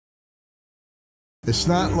It's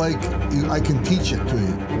not like I can teach it to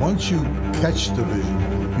you. Once you catch the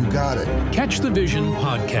vision, you got it. Catch the Vision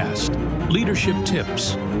podcast. Leadership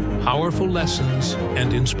tips, powerful lessons,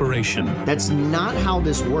 and inspiration. That's not how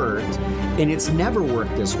this worked, and it's never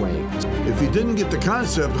worked this way. If you didn't get the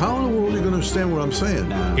concept, how in the world are you going to understand what I'm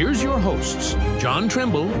saying? Here's your hosts, John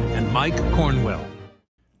Trimble and Mike Cornwell.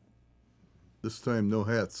 This time, no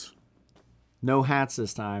hats. No hats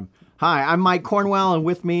this time. Hi, I'm Mike Cornwell, and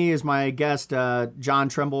with me is my guest, John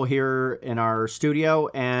Trimble, here in our studio.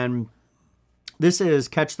 And this is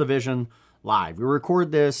Catch the Vision Live. We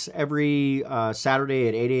record this every Saturday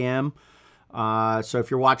at 8 a.m. So if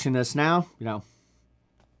you're watching this now, if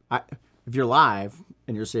you're live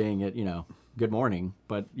and you're seeing it, good morning.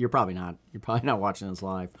 But you're probably not. You're probably not watching this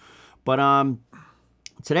live. But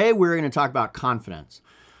today we're going to talk about confidence.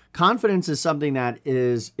 Confidence is something that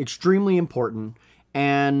is extremely important,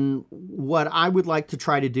 and what I would like to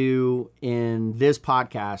try to do in this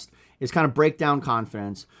podcast is kind of break down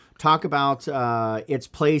confidence, talk about its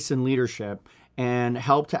place in leadership, and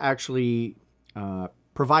help to actually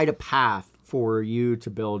provide a path for you to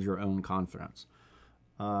build your own confidence.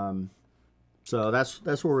 So that's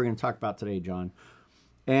what we're going to talk about today, John.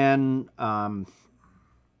 And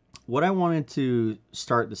what I wanted to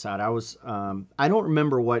start this out, I don't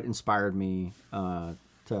remember what inspired me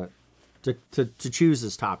to choose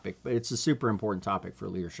this topic, but it's a super important topic for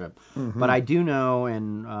leadership. Mm-hmm. But I do know,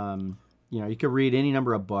 and you could read any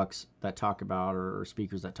number of books that talk about, or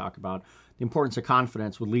speakers that talk about the importance of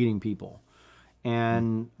confidence with leading people,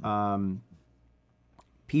 and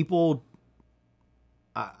people.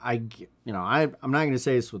 I'm not going to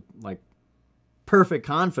say this with like perfect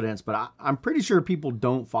confidence, but I'm pretty sure people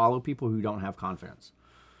don't follow people who don't have confidence.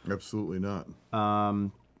 Absolutely not.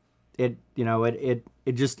 It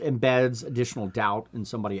just embeds additional doubt in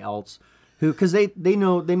somebody else because they may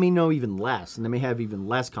know even less, and they may have even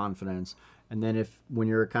less confidence. And then when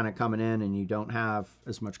you're kind of coming in and you don't have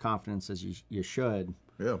as much confidence as you should.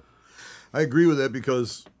 Yeah, I agree with that,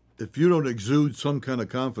 because if you don't exude some kind of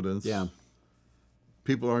confidence,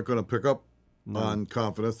 people aren't going to pick up on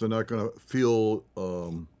confidence. They're not going to feel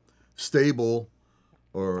stable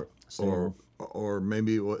or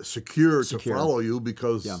maybe secure to follow you,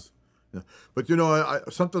 because. Yeah. But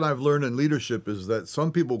something I've learned in leadership is that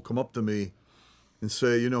some people come up to me and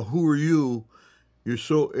say, who are you? You're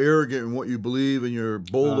so arrogant in what you believe, and you're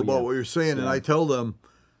bold about what you're saying. Yeah. And I tell them,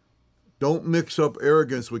 don't mix up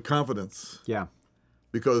arrogance with confidence. Yeah.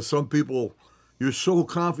 Because some people, you're so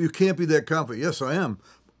confident, you can't be that confident. Yes, I am.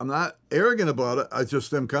 I'm not arrogant about it. I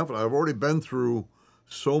just am confident. I've already been through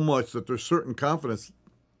so much that there's certain confidence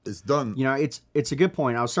is done. It's a good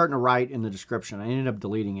point. I was starting to write in the description. I ended up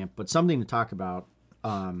deleting it, but something to talk about,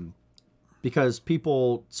 because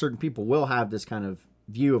certain people will have this kind of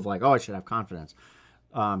view of like, oh, I should have confidence,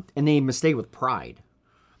 and they mistake with pride.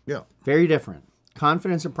 Yeah, very different.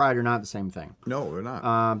 Confidence and pride are not the same thing. No, they're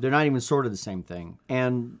not. They're not even sort of the same thing.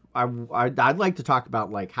 And I'd like to talk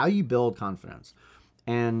about like how you build confidence.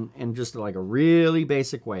 And just like a really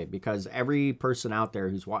basic way, because every person out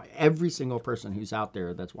there every single person who's out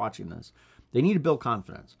there that's watching this, they need to build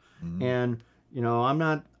confidence. Mm-hmm. And,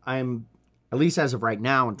 I'm, at least as of right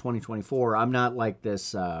now in 2024, I'm not like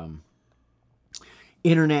this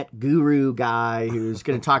internet guru guy who's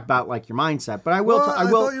going to talk about like your mindset, but I will, I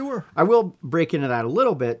thought you were. I will break into that a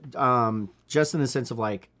little bit, just in the sense of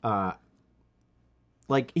like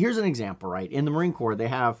here's an example, right? In the Marine Corps, they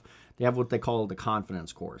have what they call the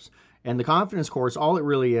confidence course. And the confidence course, all it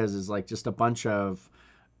really is like just a bunch of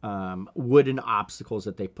wooden obstacles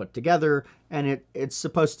that they put together. And it's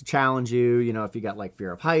supposed to challenge you. If you got like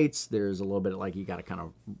fear of heights, there's a little bit like you got to kind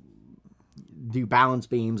of do balance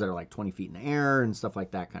beams that are like 20 feet in the air and stuff like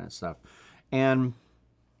that kind of stuff. And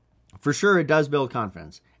for sure, it does build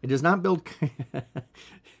confidence. It does not build...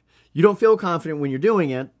 You don't feel confident when you're doing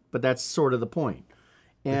it, but that's sort of the point.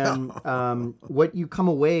 And what you come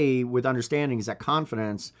away with understanding is that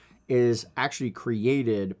confidence is actually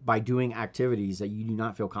created by doing activities that you do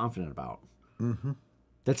not feel confident about. Mm-hmm.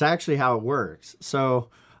 That's actually how it works. So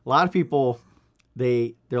a lot of people,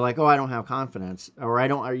 they're like, oh, I don't have confidence, or I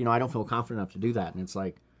don't feel confident enough to do that. And it's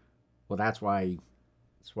like, well, that's why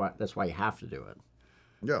you have to do it.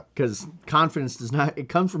 Yeah. Because confidence it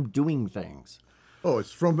comes from doing things. Oh,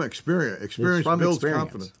 it's from experience. Experience builds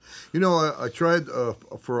confidence. I tried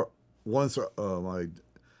for once.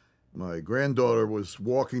 My granddaughter was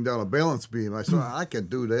walking down a balance beam. I said, I can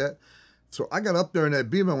do that. So I got up there in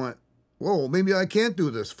that beam. I went, whoa, maybe I can't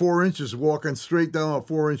do this. 4 inches walking straight down a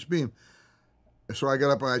 4-inch beam. So I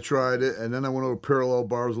got up and I tried it, and then I went over parallel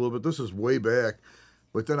bars a little bit. This is way back.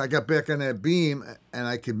 But then I got back on that beam, and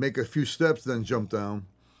I could make a few steps, then jump down.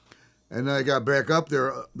 And then I got back up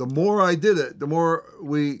there. The more I did it, the more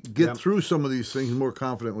we get through some of these things, the more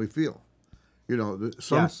confident we feel. You know,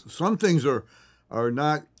 some things are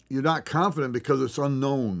not, you're not confident because it's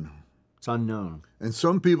unknown. It's unknown. And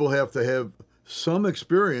some people have to have some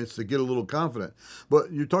experience to get a little confident.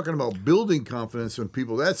 But you're talking about building confidence in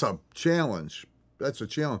people. That's a challenge. That's a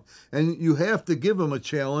challenge. And you have to give them a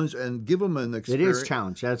challenge and give them an experience. It is a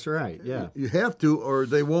challenge. That's right. Yeah. You have to, or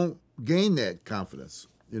they won't gain that confidence.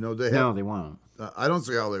 You know, they won't. I don't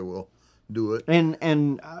see how they will do it.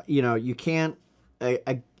 And you know, you can't,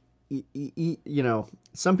 you know,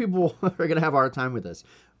 some people are going to have a hard time with this.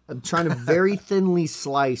 I'm trying to very thinly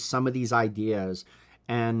slice some of these ideas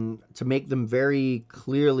and to make them very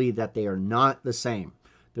clearly that they are not the same.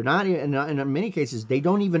 They're not, and in many cases, they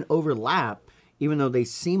don't even overlap, even though they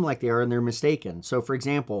seem like they are, and they're mistaken. So, for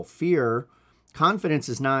example, confidence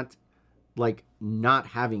is not like not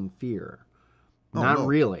having fear. Not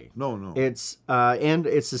really. No. It's and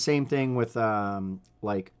it's the same thing with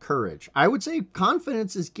like courage. I would say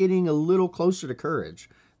confidence is getting a little closer to courage.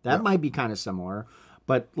 That might be kind of similar,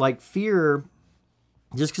 but like fear,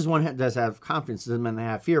 just because one does have confidence doesn't mean they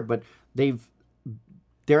have fear. But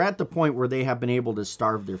they're at the point where they have been able to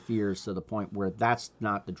starve their fears to the point where that's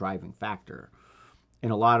not the driving factor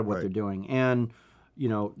in a lot of what they're doing. And you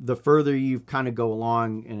know, the further you kind of go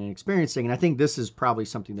along in experiencing, and I think this is probably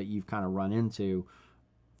something that you've kind of run into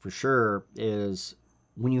for sure, is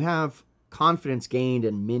when you have confidence gained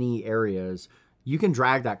in many areas, you can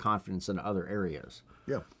drag that confidence into other areas.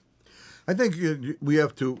 Yeah. I think we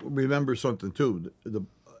have to remember something too.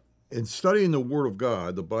 In studying the Word of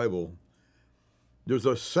God, the Bible, there's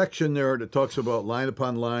a section there that talks about line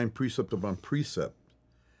upon line, precept upon precept.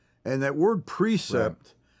 And that word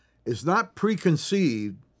precept is not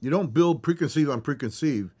preconceived. You don't build preconceived on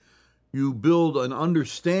preconceived. You build an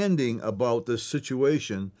understanding about this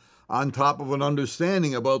situation on top of an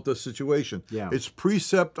understanding about the situation. Yeah. It's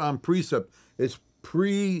precept on precept. It's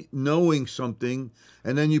pre-knowing something,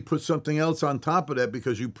 and then you put something else on top of that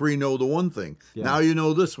because you pre-know the one thing. Yeah. Now you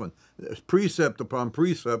know this one. It's precept upon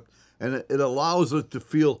precept, and it allows us to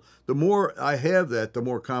feel, the more I have that, the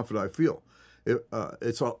more confident I feel.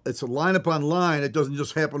 It's a line upon line. It doesn't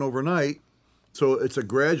just happen overnight, so it's a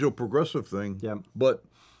gradual, progressive thing. Yeah. But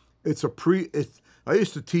it's I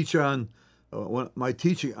used to teach on my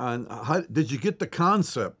teaching on how did you get the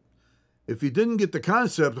concept. If you didn't get the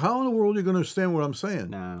concept, how in the world are you going to understand what I'm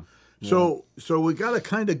saying? No. So we got to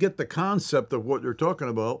kind of get the concept of what you're talking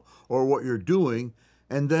about or what you're doing,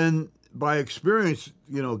 and then by experience,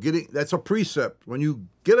 you know, that's a precept. When you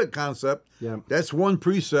get a concept, that's one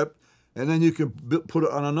precept. And then you can put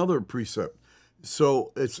it on another precept.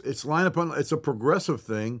 So it's line upon. It's a progressive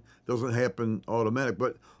thing. Doesn't happen automatic.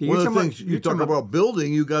 But one of the things you talk about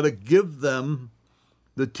building, you got to give them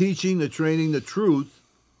the teaching, the training, the truth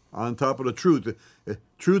on top of the truth.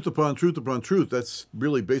 Truth upon truth upon truth. That's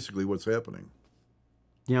really basically what's happening.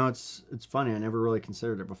 You know, it's funny. I never really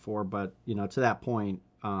considered it before, but you know, to that point,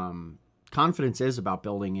 confidence is about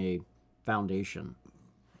building a foundation.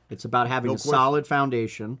 It's about having a solid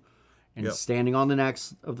foundation. And standing on the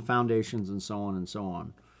next of the foundations, and so on and so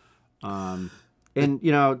on. And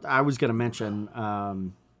you know, I was going to mention,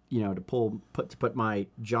 you know, to put my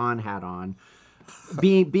John hat on,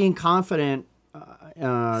 being confident,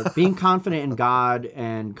 being confident in God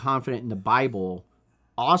and confident in the Bible,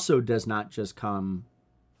 also does not just come.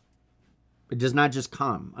 It does not just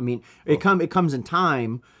come. I mean, it comes in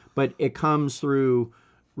time, but it comes through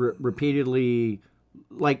repeatedly,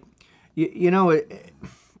 like you know.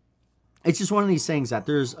 It's just one of these things that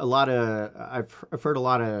there's a lot of, I've heard a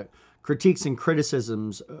lot of critiques and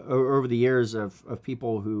criticisms over the years of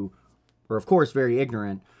people who are, of course, very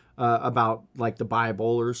ignorant about like the Bible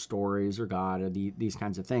or stories or God or these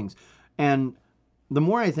kinds of things. And the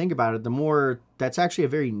more I think about it, the more that's actually a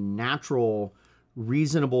very natural,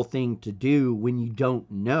 reasonable thing to do when you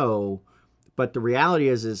don't know. But the reality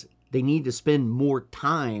is they need to spend more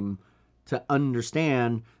time to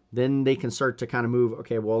understand. Then they can start to kind of move,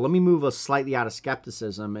 okay, well, let me move us slightly out of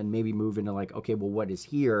skepticism and maybe move into like, okay, well, what is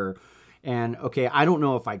here? And, okay, I don't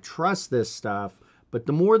know if I trust this stuff, but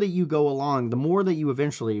the more that you go along, the more that you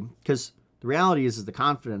eventually, because the reality is the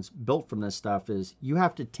confidence built from this stuff is you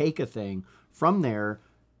have to take a thing from there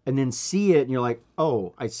and then see it and you're like,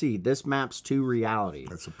 oh, I see, this maps to reality.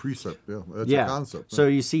 That's a precept, That's a concept. So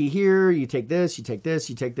you see here, you take this, you take this,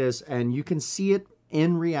 you take this, and you can see it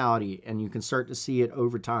in reality, and you can start to see it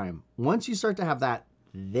over time. Once you start to have that,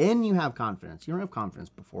 then you have confidence. You don't have confidence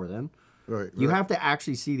before then. Right. You have to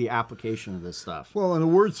actually see the application of this stuff. Well, and the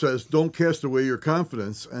word says, "Don't cast away your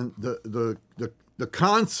confidence," and the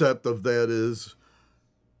concept of that is,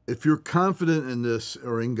 if you're confident in this,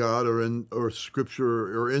 or in God, or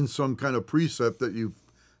Scripture, or in some kind of precept that you've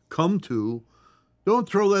come to, don't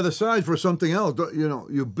throw that aside for something else.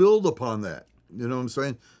 You build upon that. You know what I'm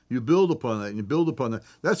saying? You build upon that, and you build upon that.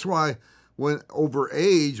 That's why, when over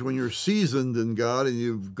age, when you're seasoned in God and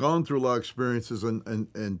you've gone through a lot of experiences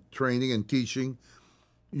and training and teaching,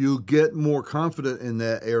 you get more confident in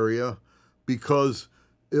that area because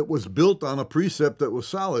it was built on a precept that was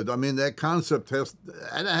solid. I mean, that concept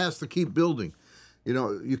has to keep building.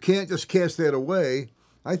 You can't just cast that away.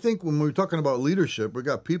 I think when we're talking about leadership, we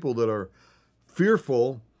got people that are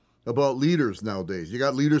fearful about leaders nowadays. You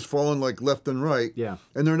got leaders falling like left and right, yeah,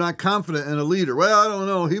 and they're not confident in a leader. Well, I don't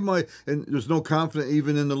know, he might, and there's no confidence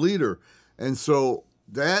even in the leader. And so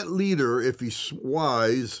that leader, if he's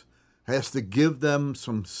wise, has to give them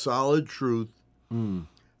some solid truth.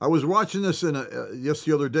 I was watching this just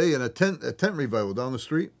the other day in a tent revival down the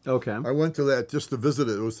street. Okay. I went to that just to visit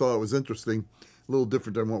it. Thought it was interesting, a little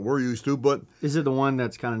different than what we're used to. But is it the one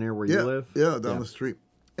that's kind of near where you live? Yeah, down the street,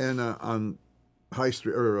 and on High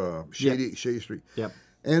Street or Shady Street. Yep.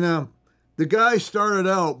 And the guy started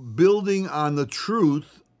out building on the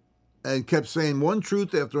truth, and kept saying one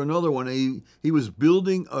truth after another one. He was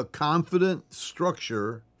building a confident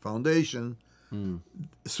structure foundation,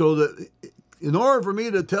 so that. In order for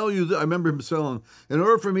me to tell you that, I remember him saying, in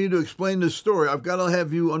order for me to explain this story, I've got to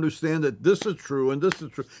have you understand that this is true and this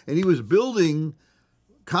is true. And he was building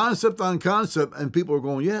concept on concept, and people were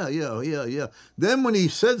going, yeah. Then when he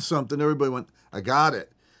said something, everybody went, I got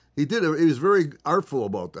it. He did it. He was very artful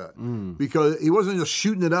about that because he wasn't just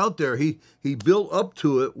shooting it out there. He built up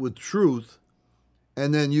to it with truth,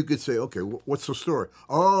 and then you could say, okay, what's the story?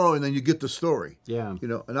 Oh, and then you get the story. Yeah.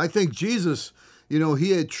 And I think Jesus...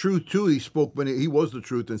 he had truth too. He spoke when he was the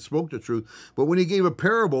truth and spoke the truth. But when he gave a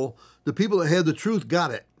parable, the people that had the truth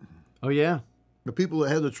got it. Oh, yeah. The people that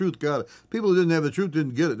had the truth got it. People who didn't have the truth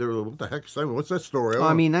didn't get it. They were like, what the heck? What's that story? Well,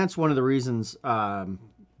 I mean, that's one of the reasons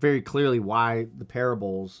very clearly why the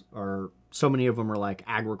parables are, so many of them are like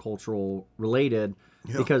agricultural related.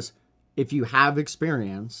 Yeah. Because if you have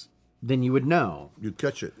experience, then you would know. You'd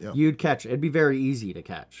catch it, yeah. You'd catch it. It'd be very easy to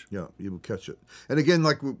catch. Yeah, you would catch it. And again,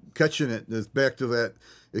 like catching it, it's back to that.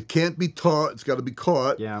 It can't be taught. It's got to be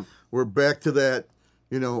caught. Yeah. We're back to that,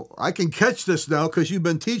 I can catch this now because you've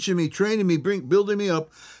been teaching me, training me, building me up.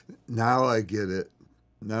 Now I get it.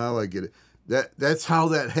 That's how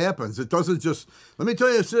that happens. It doesn't just, let me tell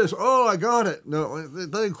you this, oh, I got it. No, it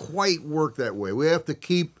doesn't quite work that way. We have to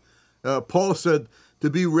keep, Paul said, to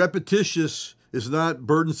be repetitious is not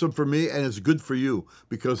burdensome for me, and it's good for you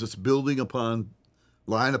because it's building upon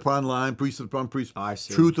line, precept upon precept,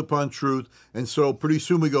 truth upon truth. And so pretty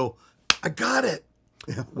soon we go, I got it.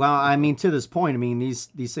 Yeah. Well, I mean, to this point, I mean, these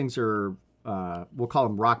things are, we'll call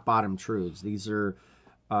them rock bottom truths. These are,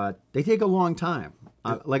 they take a long time,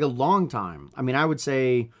 like a long time. I mean, I would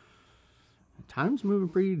say time's moving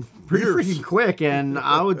pretty freaking quick, and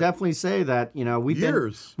I would definitely say that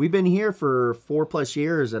we've been here for 4+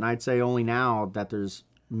 years, and I'd say only now that there's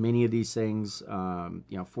many of these things, 4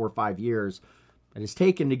 or 5 years, that it's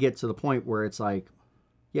taken to get to the point where it's like,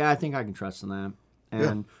 yeah, I think I can trust in that,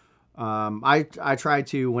 and I try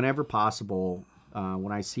to, whenever possible,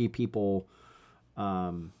 when I see people,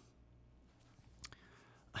 I'm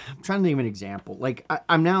trying to think of an example. Like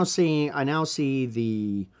I now see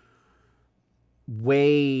the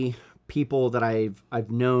way people that I've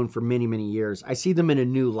known for many years, I see them in a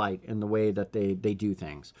new light in the way that they do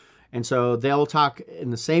things. And so they'll talk in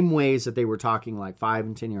the same ways that they were talking like 5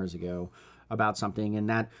 and 10 years ago about something, and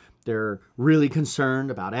that they're really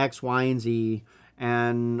concerned about X, Y, and Z.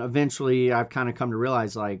 And eventually I've kind of come to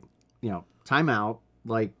realize, like, time out,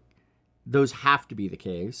 like, those have to be the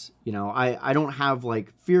case. I don't have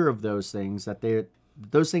like fear of those things,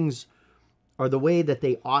 those things are the way that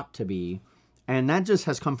they ought to be. And that just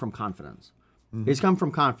has come from confidence. Mm-hmm. It's come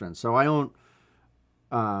from confidence. So I don't,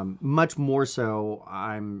 much more so,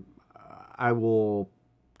 I will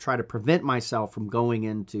try to prevent myself from going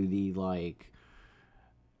into the, like,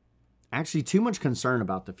 actually too much concern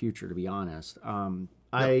about the future, to be honest. I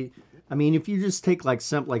mean, if you just take like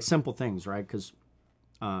simple things, right? Because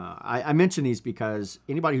I mention these because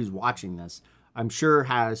anybody who's watching this, I'm sure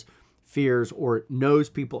has fears or knows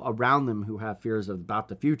people around them who have fears about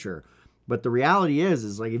the future. But the reality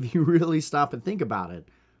is like, if you really stop and think about it,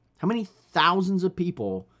 how many thousands of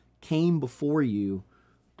people came before you?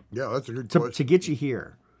 Yeah, that's a good question. To get you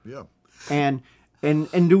here. Yeah. And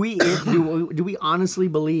do we honestly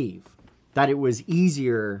believe that it was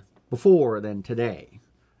easier before than today.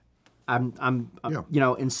 I'm you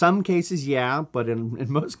know, in some cases, yeah, but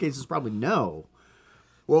in most cases, probably no.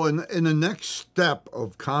 Well, in the next step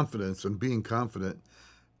of confidence and being confident,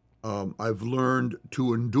 I've learned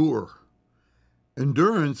to endure.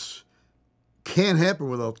 Endurance can't happen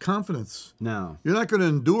without confidence. No. You're not going to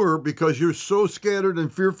endure because you're so scattered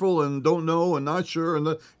and fearful and don't know and not sure.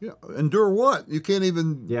 And endure what? You can't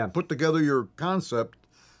even put together your concept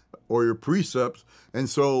or your precepts. And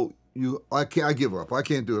so I give up. I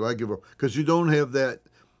can't do it. I give up because you don't have that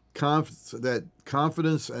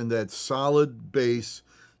confidence and that solid base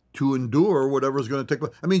to endure whatever's going to take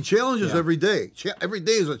place. I mean, challenges every day. Every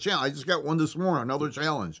day is a challenge. I just got one this morning, another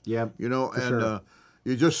challenge. Yeah. You know, and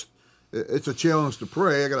it's a challenge to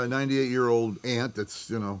pray. I got a 98-year-old aunt that's,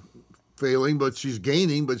 you know, failing, but she's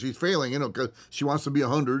gaining, but she's failing, you know, because she wants to be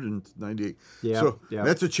 100 and 98. Yeah. So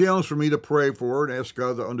that's a challenge for me to pray for her and ask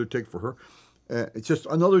God to undertake for her. It's just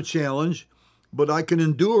another challenge, but I can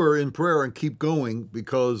endure in prayer and keep going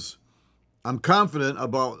because I'm confident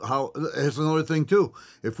about how. It's another thing too.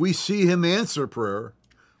 If we see Him answer prayer,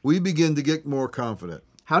 we begin to get more confident.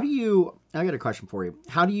 How do you? I got a question for you.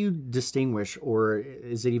 How do you distinguish, or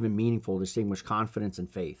is it even meaningful to distinguish confidence and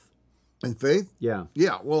faith? And faith? Yeah.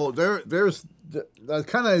 Yeah. Well, there's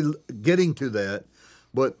kind of getting to that,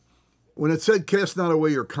 but when it said "cast not away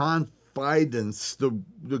your confidence,"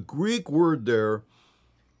 the Greek word there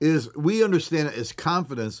is, we understand it as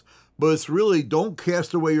confidence. But it's really, don't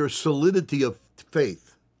cast away your solidity of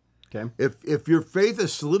faith. Okay. If your faith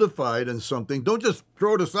is solidified in something, don't just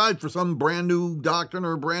throw it aside for some brand new doctrine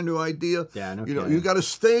or a brand new idea. Yeah, no. You know, you got to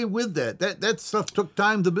stay with that. That stuff took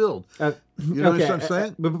time to build. You know what I'm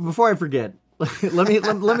saying? But before I forget, let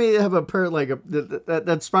me have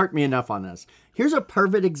that sparked me enough on this. Here's a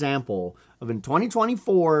perfect example of, in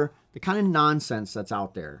 2024, the kind of nonsense that's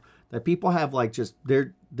out there that people have, like, just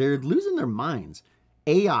they're losing their minds.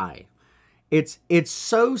 AI. It's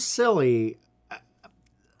so silly.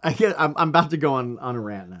 I'm about to go on a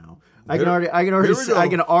rant now. I can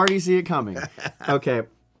already see it coming. Okay.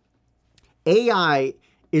 AI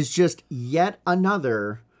is just yet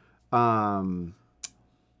another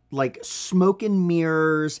like smoke and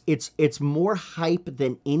mirrors. It's more hype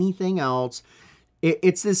than anything else.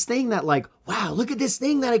 It's this thing that, like, wow, look at this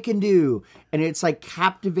thing that it can do. And it's like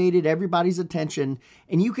captivated everybody's attention.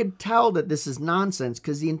 And you could tell that this is nonsense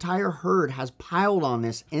because the entire herd has piled on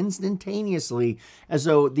this instantaneously as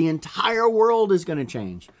though the entire world is going to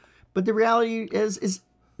change. But the reality is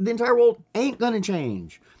the entire world ain't going to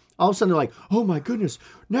change. All of a sudden they're like, oh my goodness,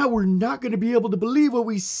 now we're not going to be able to believe what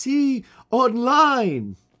we see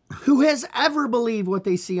online. Who has ever believed what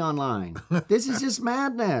they see online? This is just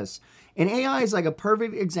madness. And AI is like a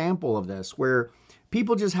perfect example of this, where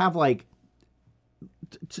people just have, like,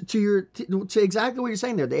 to exactly what you're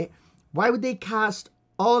saying there. Why would they cast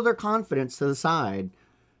all of their confidence to the side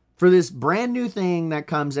for this brand new thing that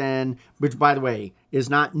comes in, which, by the way, is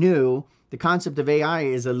not new? The concept of AI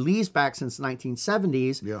is at least back since the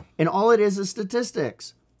 1970s. Yeah. And all it is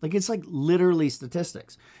statistics. Like, it's like literally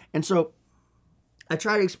statistics. And so I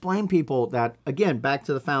try to explain people that, again, back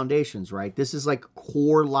to the foundations, right? This is like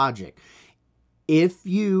core logic. If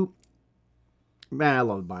you, man, I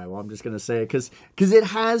love the Bible. I'm just going to say it because it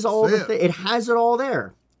has all it has it all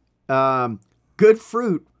there. Good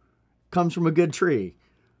fruit comes from a good tree.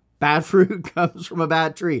 Bad fruit comes from a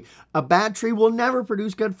bad tree. A bad tree will never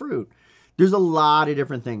produce good fruit. There's a lot of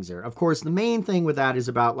different things there. Of course, the main thing with that is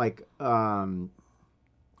about, like, following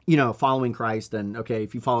Christ. And okay,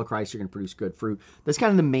 if you follow Christ, you're going to produce good fruit. That's kind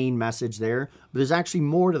of the main message there. But there's actually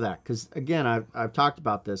more to that because, again, I've talked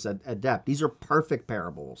about this at depth. These are perfect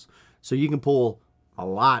parables. So you can pull a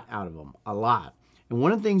lot out of them, a lot. And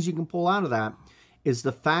one of the things you can pull out of that is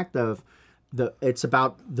the fact of it's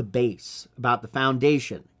about the base, about the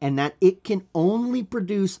foundation, and that it can only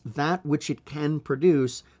produce that which it can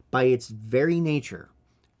produce by its very nature.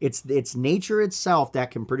 It's nature itself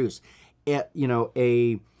that can produce. This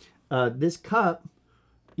cup,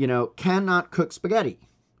 cannot cook spaghetti.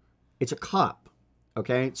 It's a cup,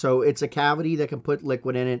 okay? So it's a cavity that can put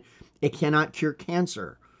liquid in it. It cannot cure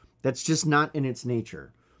cancer. That's just not in its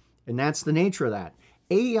nature. And that's the nature of that.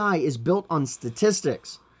 AI is built on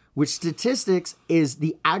statistics, which statistics is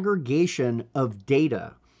the aggregation of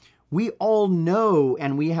data. We all know,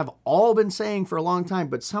 and we have all been saying for a long time,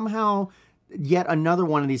 but somehow yet another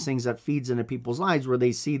one of these things that feeds into people's lives where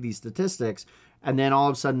they see these statistics and then all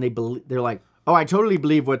of a sudden they're like, oh, I totally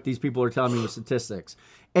believe what these people are telling me with statistics.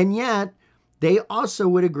 And yet they also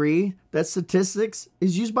would agree that statistics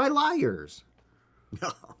is used by liars.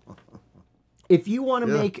 If you want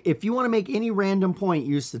to make any random point,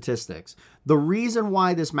 use statistics. The reason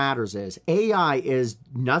why this matters is AI is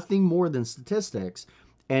nothing more than statistics,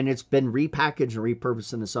 and it's been repackaged and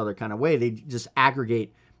repurposed in this other kind of way. They just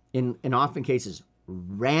aggregate in often cases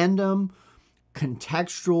random,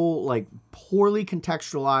 contextual, like poorly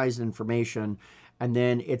contextualized information, and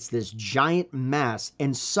then it's this giant mess.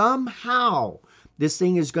 And somehow this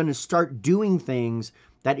thing is going to start doing things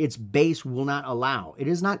that its base will not allow. It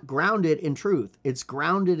is not grounded in truth. It's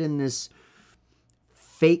grounded in this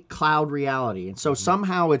fake cloud reality. And so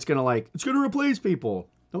somehow it's going to replace people.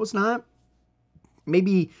 No, it's not.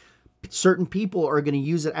 Maybe certain people are going to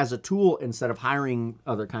use it as a tool instead of hiring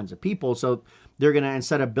other kinds of people. So they're going to,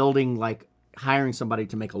 instead of hiring somebody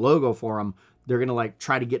to make a logo for them, they're going to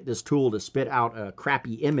try to get this tool to spit out a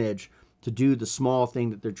crappy image to do the small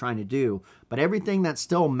thing that they're trying to do. But everything that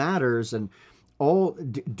still matters and all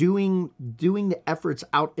doing the efforts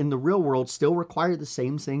out in the real world still require the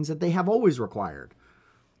same things that they have always required.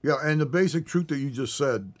 Yeah, and the basic truth that you just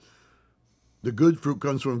said, the good fruit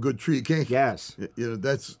comes from a good tree. You can't. Yes.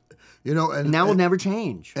 That's and that will never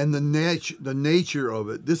change. And the nature of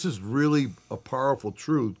it. This is really a powerful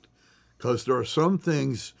truth, because there are some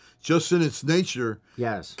things just in its nature.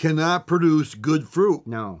 Yes. Cannot produce good fruit.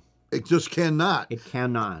 No. It just cannot. It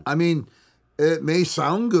cannot. I mean, it may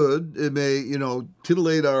sound good. It may,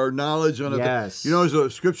 titillate our knowledge on it. Yes. As the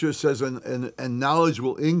scripture says, and knowledge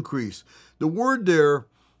will increase. The word there,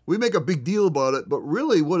 we make a big deal about it, but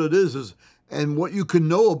really what it is, and what you can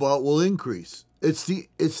know about will increase. It's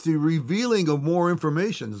the revealing of more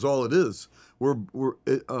information is all it is. We're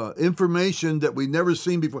information that we've never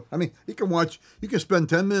seen before. I mean, you can spend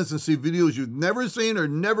 10 minutes and see videos you've never seen or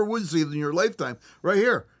never would see in your lifetime right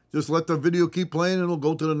here. Just let the video keep playing and it'll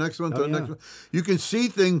go to the next one, next one. You can see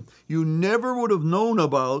things you never would have known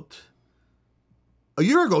about a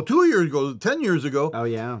year ago, 2 years ago, 10 years ago. Oh,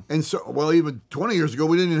 yeah. And so, even 20 years ago,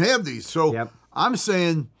 we didn't even have these. So I'm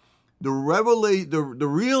saying the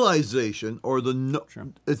realization, or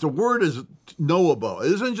it's the word is know about.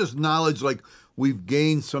 It isn't just knowledge like we've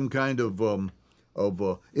gained some kind of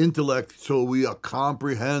intellect so we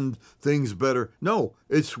comprehend things better. No,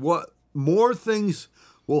 it's what more things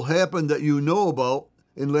will happen that you know about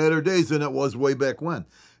in latter days than it was way back when.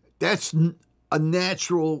 That's a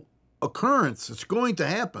natural occurrence. It's going to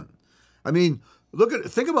happen. I mean,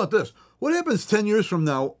 think about this. What happens 10 years from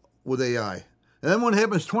now with AI? And then what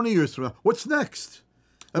happens 20 years from now? What's next?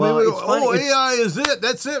 I mean, we go, AI is it.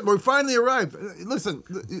 That's it. We're finally arrived. Listen,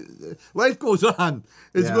 life goes on.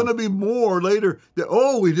 It's going to be more later.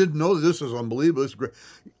 We didn't know this is unbelievable. It's great.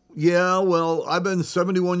 Yeah, well, I've been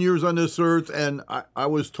 71 years on this earth, and I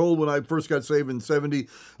was told when I first got saved in 70, this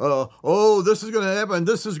is going to happen,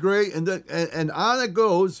 this is great, and on it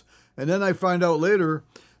goes. And then I find out later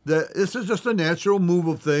that this is just a natural move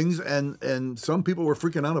of things, and some people were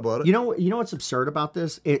freaking out about it. You know what's absurd about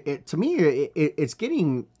this? To me,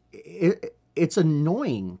 it's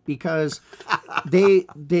annoying because they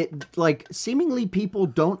seemingly people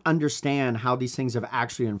don't understand how these things have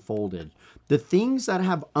actually unfolded. The things that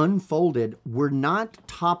have unfolded were not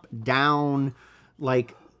top down,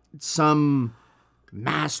 like some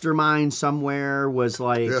mastermind somewhere was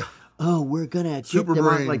like, we're gonna get them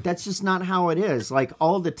out. Like, that's just not how it is. Like,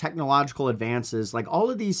 all the technological advances, like all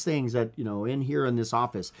of these things that, in here in this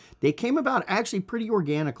office, they came about actually pretty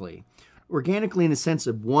organically in the sense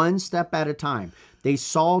of one step at a time. They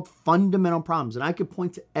solved fundamental problems. And I could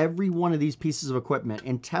point to every one of these pieces of equipment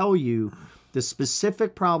and tell you the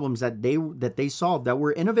specific problems that they solved that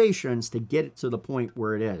were innovations to get it to the point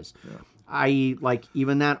where it is. Yeah. I.e., like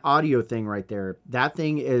even that audio thing right there. That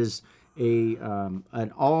thing is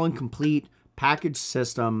an all-incomplete package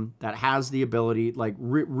system that has the ability, like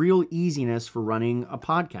real easiness for running a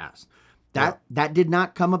podcast. That did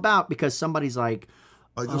not come about because somebody's like,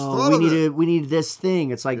 we need this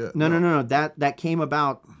thing. It's like, no. That came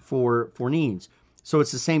about for needs. So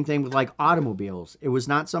it's the same thing with like automobiles. It was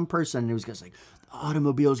not some person who was just like, the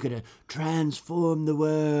automobile's going to transform the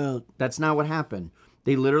world. That's not what happened.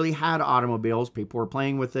 They literally had automobiles. People were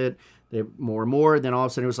playing with it. More and more. Then all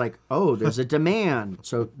of a sudden it was like, there's a demand.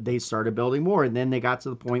 So they started building more. And then they got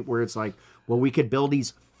to the point where it's like, well, we could build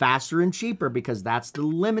these faster and cheaper because that's the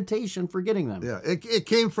limitation for getting them. Yeah, it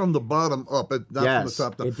came from the bottom up, not from the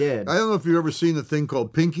top down. It did. I don't know if you've ever seen the thing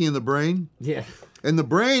called Pinky and the Brain. Yeah. And the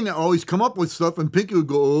brain always come up with stuff, and Pinky would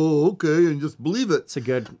go, okay, and just believe it. It's a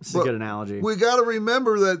good analogy. We got to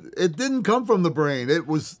remember that it didn't come from the brain. It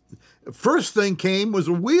was, first thing was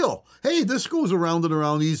a wheel. Hey, this goes around and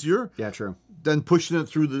around easier. Yeah, true. then pushing it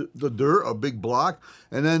through the dirt, a big block,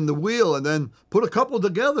 and then the wheel, and then put a couple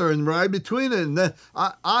together and ride between it, and then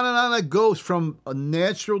on and on it goes from a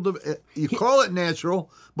natural. You call it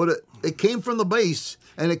natural, but it came from the base,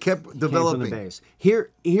 and it kept developing. Came from the base.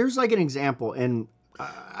 Here's like an example, and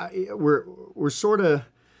we're sort of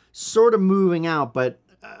moving out, but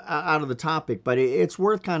out of the topic, but it's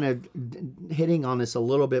worth kind of hitting on this a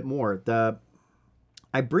little bit more.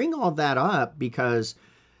 I bring all that up because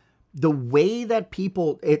the way that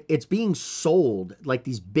people, it's being sold, like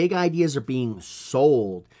these big ideas are being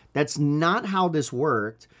sold. That's not how this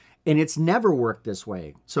worked, and it's never worked this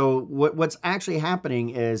way. So what's actually happening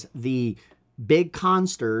is the big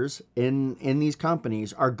consters in these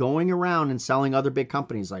companies are going around and selling other big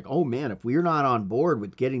companies like, oh man, if we're not on board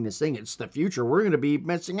with getting this thing, it's the future. We're going to be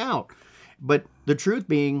missing out. But the truth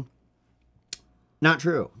being, not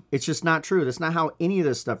true. It's just not true. That's not how any of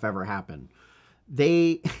this stuff ever happened.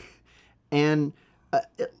 And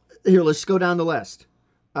here, let's go down the list.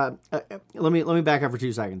 Let me back up for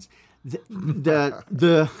 2 seconds. Because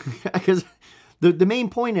the main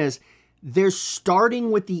point is they're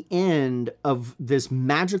starting with the end of this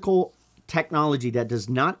magical technology that does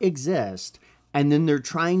not exist, and then they're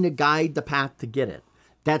trying to guide the path to get it.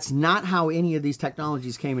 That's not how any of these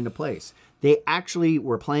technologies came into place. They actually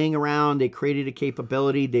were playing around. They created a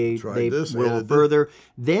capability. They went a little further.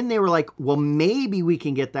 Then they were like, well, maybe we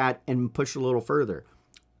can get that and push a little further.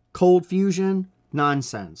 Cold fusion,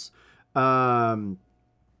 nonsense. AI,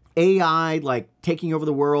 like taking over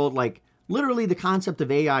the world, like literally the concept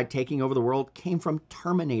of AI taking over the world came from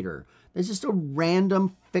Terminator. It's just a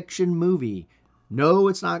random fiction movie. No,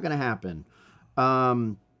 it's not going to happen.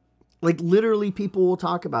 Like literally people will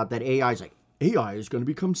talk about that AI is going to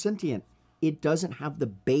become sentient. It doesn't have the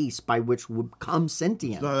base by which would become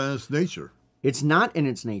sentient. It's not in its nature. It's not in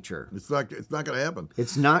its nature. It's not going to happen.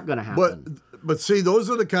 It's not going to happen. But see, those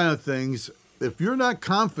are the kind of things, if you're not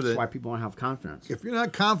confident. That's why people want to have confidence. If you're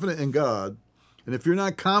not confident in God, and if you're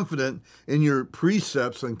not confident in your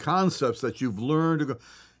precepts and concepts that you've learned,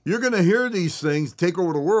 you're going to hear these things take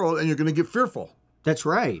over the world, and you're going to get fearful. That's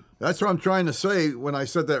right. That's what I'm trying to say when I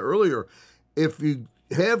said that earlier. If you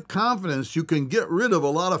have confidence, you can get rid of a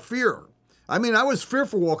lot of fear. I mean, I was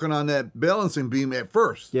fearful walking on that balancing beam at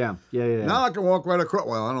first. Yeah. Now I can walk right across.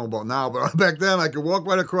 Well, I don't know about now, but back then I could walk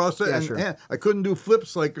right across it. And I couldn't do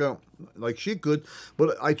flips like she could,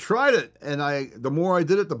 but I tried it, and the more I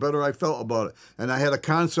did it, the better I felt about it. And I had a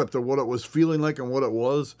concept of what it was feeling like and what it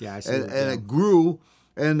was. Yeah, I see. And it grew,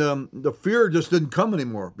 and the fear just didn't come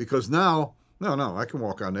anymore because now. No, I can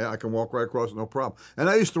walk on that. I can walk right across, no problem. And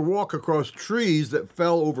I used to walk across trees that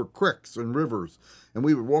fell over creeks and rivers. And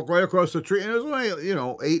we would walk right across the tree. And it was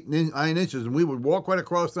only, 8, 9 inches. And we would walk right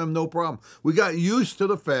across them, no problem. We got used to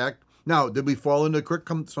the fact. Now, did we fall into the creek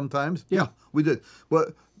sometimes? Yeah, we did.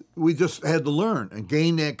 But we just had to learn and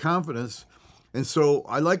gain that confidence. And so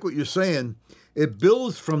I like what you're saying. It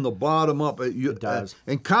builds from the bottom up. It does.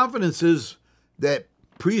 And confidence is that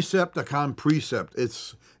precept upon precept.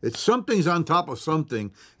 It's something's on top of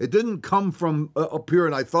something. It didn't come from up here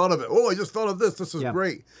and I thought of it. Oh, I just thought of this. This is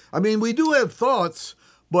great. I mean, we do have thoughts,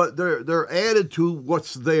 but they're added to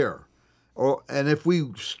what's there. And if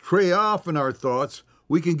we stray off in our thoughts,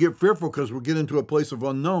 we can get fearful because we get into a place of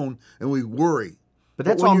unknown and we worry. But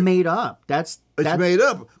that's all made up. It's made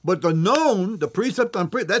up. But the known, the precept on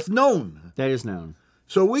precept, that's known. That is known.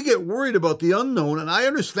 So we get worried about the unknown, and I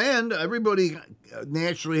understand everybody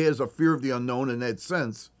naturally has a fear of the unknown in that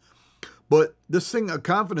sense. But this thing of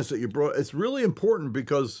confidence that you brought, it's really important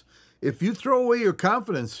because if you throw away your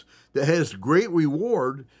confidence that has great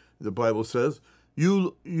reward, the Bible says,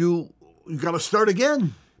 you got to start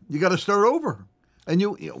again. You got to start over. And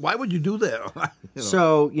why would you do that?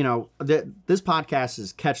 So, this podcast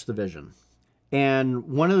is Catch the Vision. And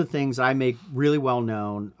one of the things I make really well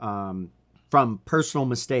known from personal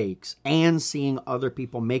mistakes and seeing other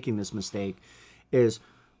people making this mistake is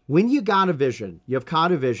when you got a vision, you've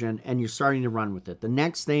caught a vision and you're starting to run with it. The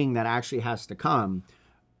next thing that actually has to come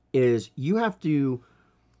is you have to,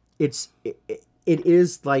 it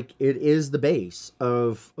is the base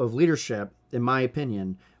of leadership, in my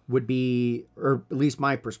opinion, would be, or at least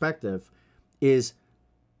my perspective, is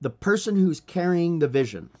the person who's carrying the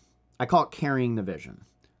vision. I call it carrying the vision.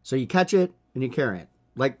 So you catch it and you carry it.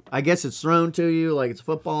 Like, I guess it's thrown to you, like it's a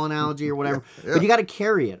football analogy or whatever. Yeah. But you got to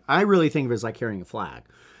carry it. I really think of it as like carrying a flag.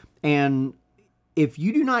 And if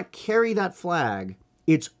you do not carry that flag,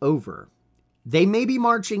 it's over. They may be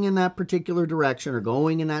marching in that particular direction or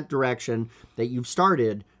going in that direction that you've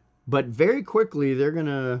started, but very quickly they're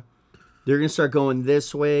gonna start going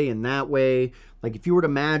this way and that way. Like if you were to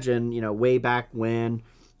imagine, way back when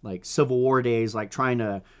like Civil War days, like trying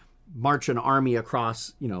to march an army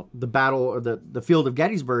across, the battle or the field of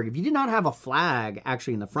Gettysburg. If you did not have a flag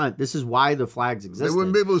actually in the front, this is why the flags existed. They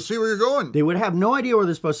wouldn't be able to see where you're going. They would have no idea where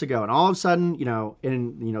they're supposed to go. And all of a sudden,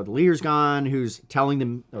 the leader's gone, who's telling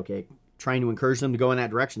them, okay, trying to encourage them to go in that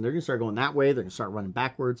direction. They're going to start going that way. They're going to start running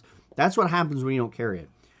backwards. That's what happens when you don't carry it.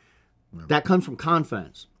 Yeah. That comes from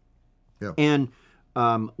confidence. Yeah. And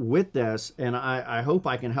with this, and I hope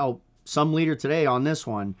I can help some leader today on this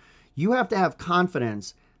one, you have to have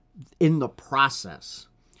confidence in the process.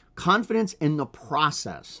 Confidence in the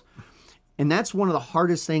process. And that's one of the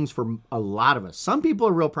hardest things for a lot of us. Some people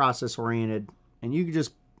are real process oriented, and you can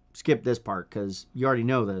just skip this part because you already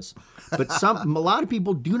know this. But a lot of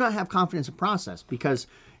people do not have confidence in process because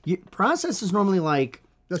process is normally like,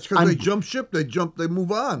 that's because they jump ship. They move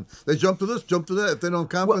on. They jump to this, jump to that. If they don't have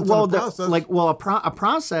confidence in the process. A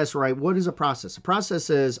process, right? What is a process? A process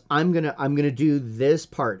is I'm gonna do this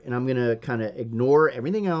part, and I'm gonna kind of ignore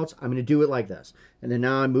everything else. I'm gonna do it like this, and then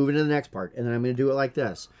now I'm moving to the next part, and then I'm gonna do it like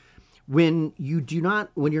this. When you're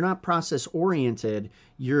not process oriented,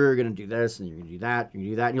 you're gonna do this, and you're gonna do that, and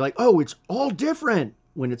you're like, oh, it's all different.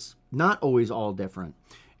 When it's not always all different,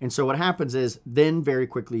 and so what happens is then very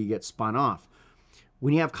quickly you get spun off.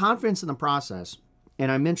 When you have confidence in the process,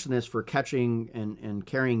 and I mentioned this for catching and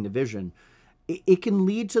carrying the vision, it can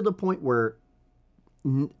lead to the point where,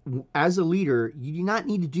 as a leader, you do not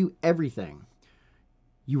need to do everything.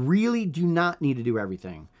 You really do not need to do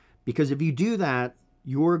everything. Because if you do that,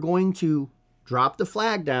 you're going to drop the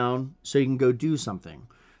flag down so you can go do something.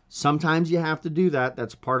 Sometimes you have to do that.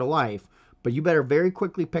 That's part of life. But you better very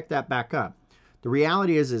quickly pick that back up. The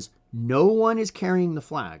reality is no one is carrying the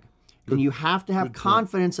flag. And you have to have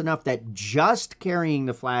confidence enough that just carrying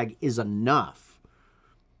the flag is enough.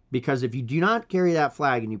 Because if you do not carry that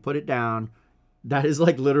flag and you put it down, that is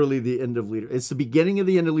like literally the end of leadership. It's the beginning of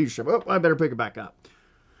the end of leadership. Oh, I better pick it back up.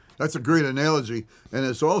 That's a great analogy. And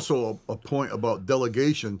it's also a point about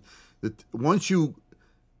delegation that once you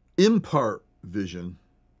impart vision,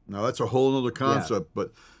 now that's a whole other concept,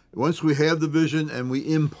 but once we have the vision and we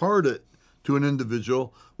impart it to an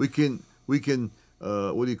individual, we can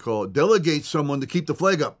delegate someone to keep the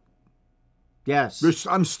flag up. Yes.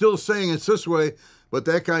 I'm still saying it's this way, but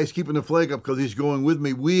that guy's keeping the flag up because he's going with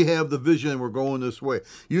me. We have the vision and we're going this way.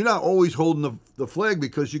 You're not always holding the flag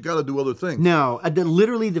because you got to do other things. No,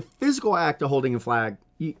 literally the physical act of holding a flag,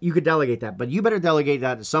 you could delegate that, but you better delegate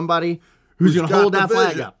that to somebody who's going to hold that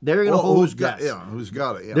flag up. They're going to hold who's got it.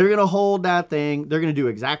 Yeah. They're going to hold that thing. They're going to do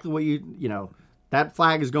exactly what that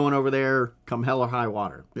flag is going over there come hell or high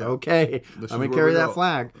water. Yeah. Okay, I'm going to carry that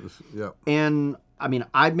flag. And, I mean,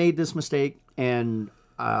 I've made this mistake, and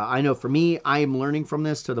I know for me, I am learning from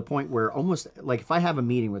this to the point where almost, like if I have a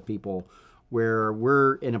meeting with people where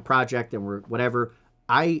we're in a project and we're whatever,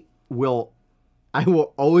 I will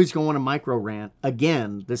always go on a micro rant.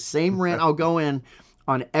 Again, the same rant I'll go in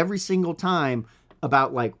on every single time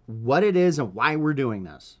about like what it is and why we're doing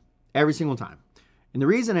this. Every single time. And the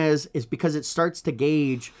reason is because it starts to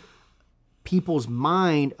gauge people's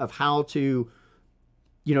mind of how to,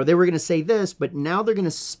 they were going to say this, but now they're going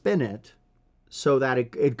to spin it so that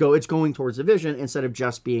it's going towards a vision instead of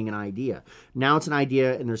just being an idea. Now it's an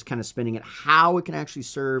idea and there's kind of spinning it, how it can actually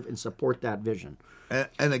serve and support that vision.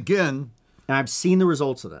 And again, and I've seen the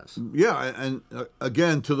results of this. Yeah. And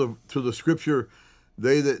again, to the scripture,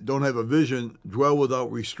 they that don't have a vision dwell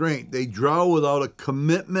without restraint. They draw without a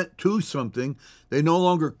commitment to something. They no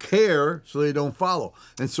longer care, so they don't follow.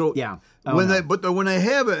 And so when they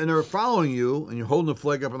have it and they're following you, and you're holding the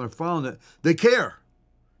flag up and they're following it, they care.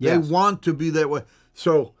 Yes. They want to be that way.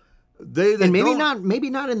 So and maybe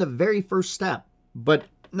not in the very first step, but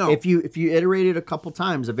no. If you iterate it a couple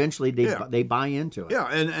times, eventually they buy into it. Yeah,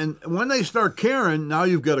 and when they start caring, now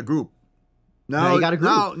you've got a group. Now you got a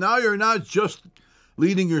group. Now you're not just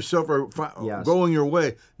leading yourself or going your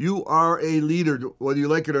way. You are a leader, whether you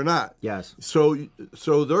like it or not. Yes. So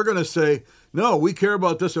they're going to say, no, we care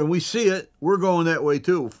about this and we see it. We're going that way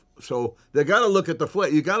too. So they got to look at the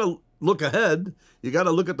flag. You got to look ahead. You got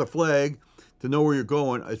to look at the flag to know where you're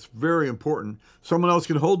going. It's very important. Someone else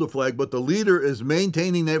can hold the flag, but the leader is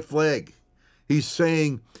maintaining that flag. He's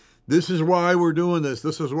saying, this is why we're doing this.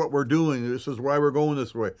 This is what we're doing. This is why we're going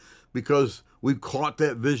this way. Because we've caught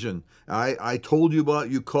that vision. I told you about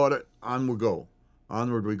it. You caught it.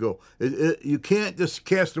 Onward we go. You can't just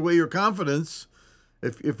cast away your confidence.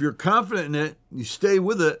 If you're confident in it, you stay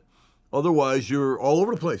with it. Otherwise, you're all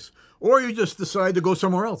over the place. Or you just decide to go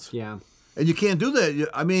somewhere else. Yeah. And you can't do that.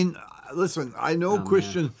 I mean, listen, I know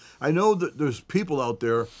I know that there's people out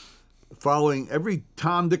there following every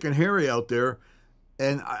Tom, Dick, and Harry out there.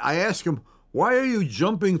 And I ask them, Why are you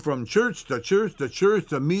jumping from church to church to church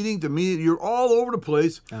to meeting to meeting? You're all over the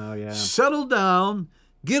place. Oh, yeah. Settle down,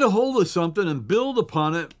 get a hold of something, and build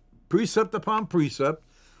upon it, precept upon precept.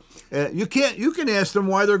 You can ask them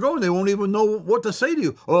why they're going. They won't even know what to say to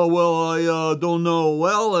you. Oh, well, I don't know.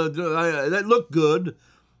 Well, that looked good.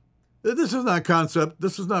 This is not concept.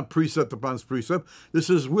 This is not precept upon precept. This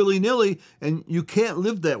is willy-nilly, and you can't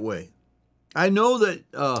live that way. I know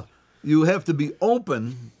that you have to be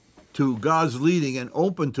open to God's leading and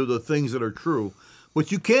open to the things that are true, but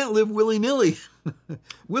you can't live willy-nilly.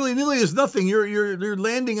 Willy-nilly is nothing. You're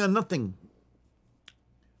landing on nothing.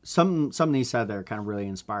 Something he said there kind of really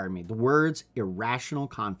inspired me. The words irrational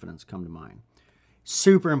confidence come to mind.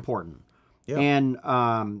 Super important. Yeah.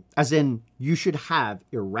 And as in, you should have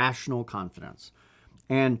irrational confidence.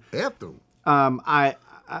 And have to.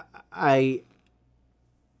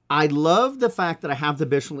 I love the fact that I have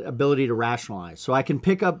the ability to rationalize. So I can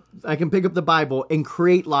pick up the Bible and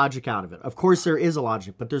create logic out of it. Of course, there is a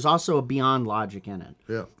logic, but there's also a beyond logic in it.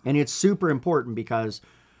 Yeah. And it's super important because,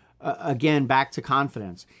 again, back to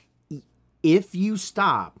confidence. If you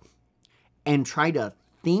stop and try to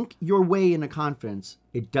think your way into confidence,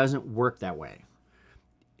 it doesn't work that way.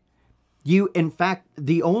 In fact,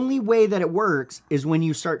 the only way that it works is when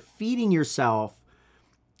you start feeding yourself.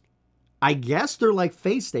 I guess they're like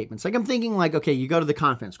faith statements. Like I'm thinking like, okay, you go to the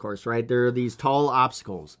confidence course, right? There are these tall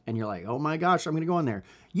obstacles and you're like, oh my gosh, I'm going to go on there.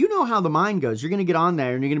 You know how the mind goes. You're going to get on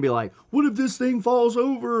there and you're going to be like, what if this thing falls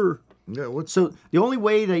over? Yeah. So the only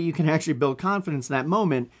way that you can actually build confidence in that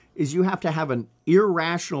moment is you have to have an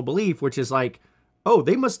irrational belief, which is like, oh,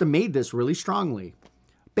 they must have made this really strongly.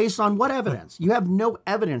 Based on what evidence? You have no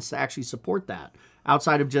evidence to actually support that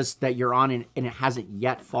outside of just that you're on it and it hasn't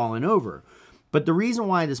yet fallen over. But the reason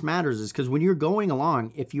why this matters is because when you're going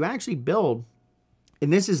along, if you actually build,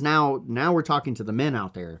 and this is now we're talking to the men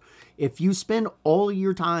out there, if you spend all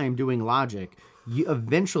your time doing logic,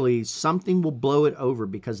 eventually something will blow it over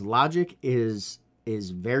because logic is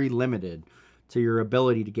very limited to your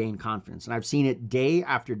ability to gain confidence. And I've seen it day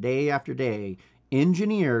after day after day.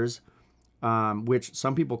 Engineers, which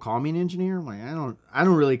some people call me an engineer. Like I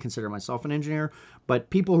don't really consider myself an engineer, but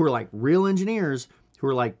people who are like real engineers who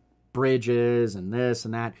are like bridges and this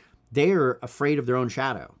and that, they are afraid of their own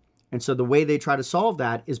shadow. And so the way they try to solve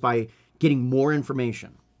that is by getting more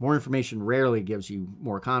information. More information rarely gives you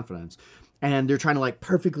more confidence. And they're trying to like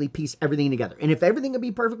perfectly piece everything together. And if everything can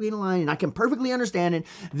be perfectly in line and I can perfectly understand it,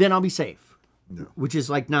 then I'll be safe. Yeah. Which is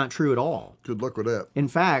like not true at all. Good luck with that. In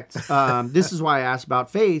fact, this is why I asked about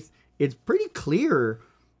faith. It's pretty clear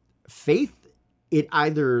faith,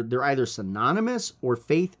 they're either synonymous or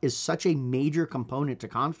faith is such a major component to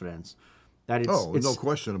confidence that it's no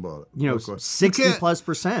question about it. You know,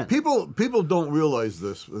 60+%. People don't realize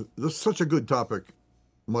this. This is such a good topic,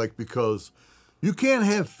 Mike, because you can't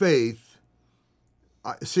have faith.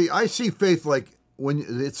 I see faith like when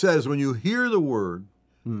it says when you hear the word,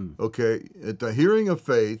 okay, at the hearing of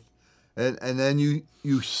faith, and then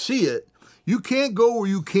you see it. You can't go where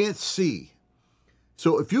you can't see.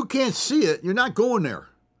 So if you can't see it, you're not going there.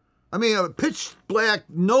 I mean, a pitch black,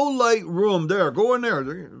 no light room there. Go in there.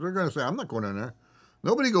 They're going to say, I'm not going in there.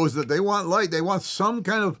 Nobody goes there. They want light. They want some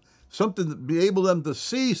kind of something to be able them to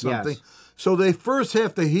see something. Yes. So they first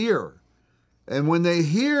have to hear. And when they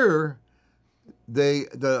hear,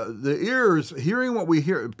 the ears, hearing what we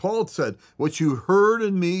hear, Paul said, what you heard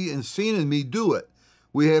in me and seen in me, do it.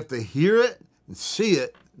 We have to hear it and see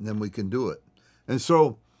it, and then we can do it. And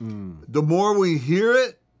so the more we hear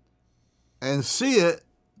it and see it,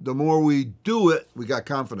 the more we do it, we got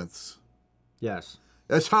confidence. Yes.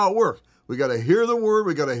 That's how it works. We got to hear the word.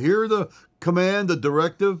 We got to hear the command, the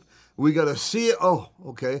directive. We got to see it. Oh,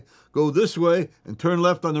 okay. Go this way and turn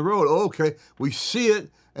left on the road. Oh, okay. We see it,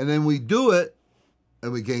 and then we do it,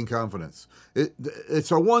 and we gain confidence. It's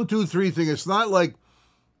a 1, 2, 3 thing. It's not like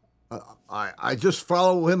I just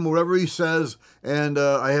follow him, whatever he says, and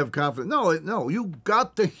I have confidence. No, you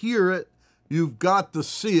got to hear it. You've got to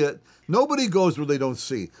see it. Nobody goes where they don't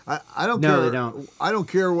see. I don't care. No, they don't. I don't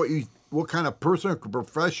care what kind of person or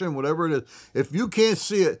profession, whatever it is. If you can't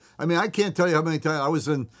see it, I mean, I can't tell you how many times I was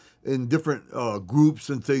in different groups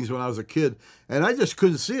and things when I was a kid, and I just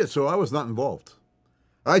couldn't see it, so I was not involved.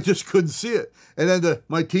 I just couldn't see it. And then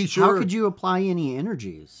my teacher. How could you apply any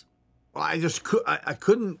energies? I just I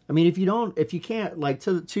couldn't. I mean, if you can't, like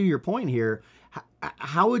to your point here,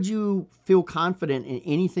 how would you feel confident in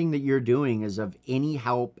anything that you're doing is of any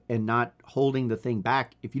help and not holding the thing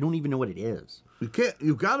back if you don't even know what it is? You can't.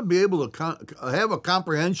 You've got to be able to have a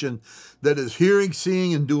comprehension that is hearing,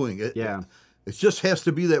 seeing, and doing it. Yeah, it just has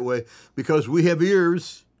to be that way because we have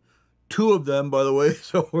ears two of them, by the way.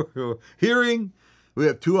 So we're hearing, we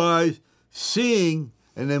have two eyes, seeing,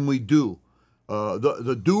 and then we do.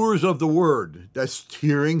 The doers of the word, that's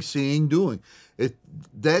hearing, seeing, doing.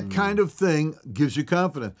 That kind of thing gives you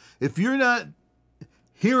confidence. If you're not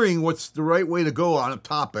hearing what's the right way to go on a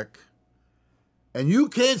topic, and you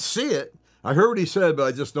can't see it, I heard what he said, but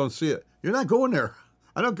I just don't see it. You're not going there.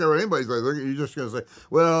 I don't care what anybody's like. You're just going to say,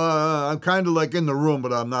 "Well, I'm kind of like in the room,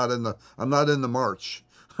 but I'm not in the march.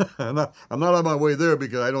 I'm not on my way there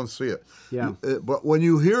because I don't see it." Yeah. But when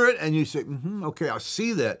you hear it and you say, "Okay, I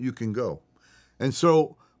see that," you can go. And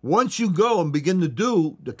so once you go and begin to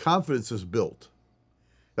do, the confidence is built.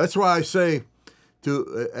 That's why I say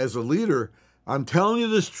as a leader, I'm telling you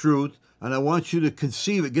this truth, and I want you to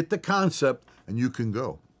conceive it, get the concept, and you can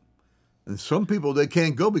go. And some people, they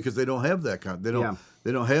can't go because they don't have that. They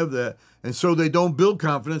don't have that. And so they don't build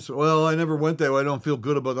confidence. Well, I never went there. I don't feel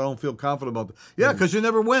good about it. I don't feel confident about it. Yeah, because you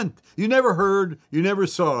never went. You never heard. You never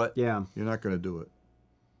saw it. Yeah. You're not going to do it.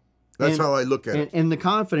 That's how I look at it. And the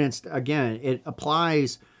confidence, again, it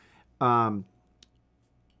applies maybe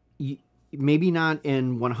not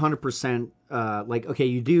in 100%. Like, okay,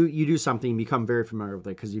 you do something, become very familiar with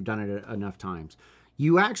it because you've done it enough times.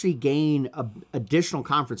 You actually gain additional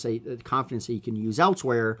confidence that you can use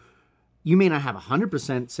elsewhere. You may not have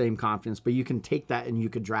 100% same confidence, but you can take that and you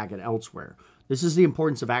could drag it elsewhere. This is the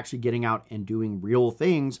importance of actually getting out and doing real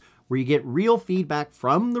things where you get real feedback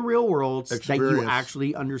from the real world that you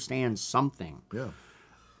actually understand something. Yeah.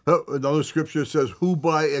 Another scripture says, "Who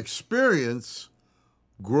by experience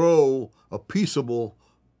grow a peaceable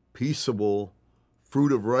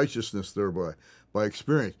fruit of righteousness thereby." By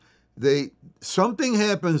experience. Something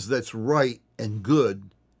happens that's right and good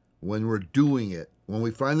when we're doing it. When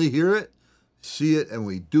we finally hear it, see it, and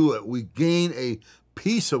we do it, we gain a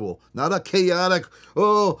peaceable, not a chaotic,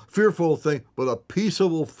 fearful thing, but a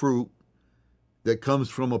peaceable fruit that comes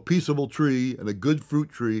from a peaceable tree and a good fruit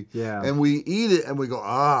tree. Yeah. And we eat it and we go,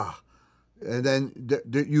 and then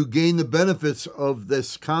you gain the benefits of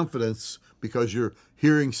this confidence because you're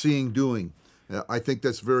hearing, seeing, doing. I think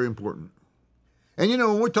that's very important. And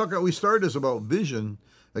when we started this about vision,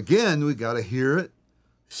 again, we got to hear it,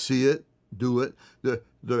 see it, do it.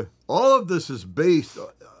 All of this is based.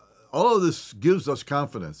 All of this gives us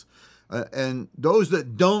confidence, and those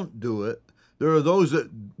that don't do it, there are those that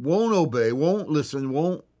won't obey, won't listen,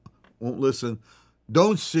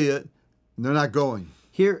 don't see it, and they're not going.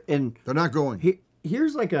 They're not going.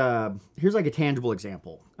 Here's like a tangible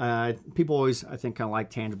example. People always, I think, kind of like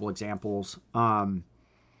tangible examples.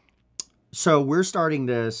 So we're starting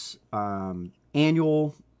this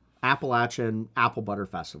annual Appalachian Apple Butter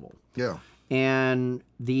Festival. Yeah. And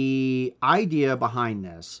the idea behind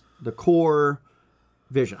this, the core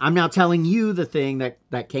vision, I'm now telling you the thing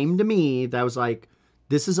that came to me that was like,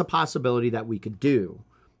 this is a possibility that we could do,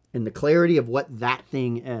 and the clarity of what that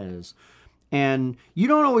thing is. And you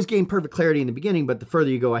don't always gain perfect clarity in the beginning, but the further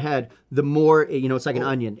you go ahead, the more, it's like an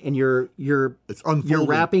onion, and you're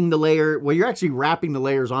wrapping the layer. Well, you're actually wrapping the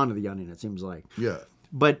layers onto the onion, it seems like. Yeah.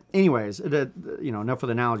 But anyways, enough for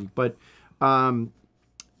the analogy. But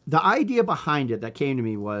the idea behind it that came to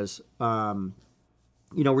me was,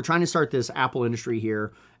 we're trying to start this Apple industry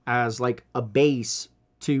here as like a base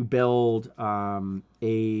to build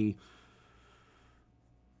a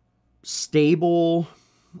stable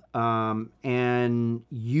and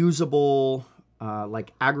usable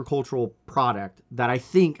like agricultural product that I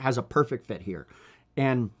think has a perfect fit here.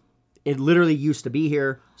 And it literally used to be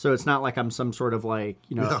here, so it's not like I'm some sort of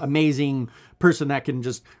amazing person that can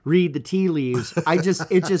just read the tea leaves.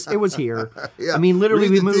 It was here. Yeah. I mean, literally,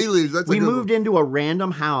 we moved into a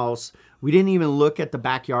random house. We didn't even look at the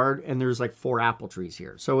backyard, and there's like 4 apple trees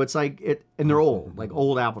here. So it's like and they're old, like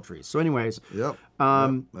old apple trees. So, anyways, yep.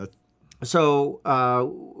 So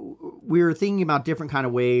we were thinking about different kind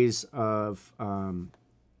of ways of.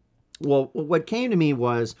 What came to me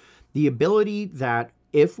was the ability that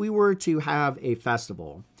if we were to have a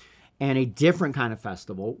festival and a different kind of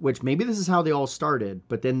festival, which maybe this is how they all started,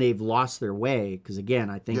 but then they've lost their way. Because again,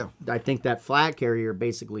 I think that flag carrier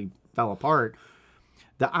basically fell apart.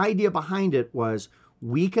 The idea behind it was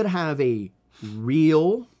we could have a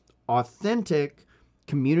real, authentic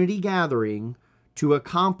community gathering to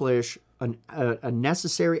accomplish a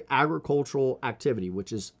necessary agricultural activity,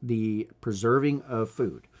 which is the preserving of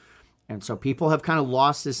food. And so people have kind of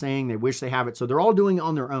lost this thing. They wish they have it. So they're all doing it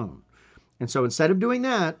on their own. And so instead of doing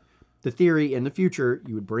that, the theory in the future,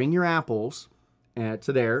 you would bring your apples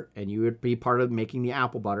to there, and you would be part of making the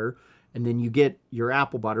apple butter. And then you get your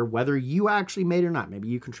apple butter, whether you actually made it or not. Maybe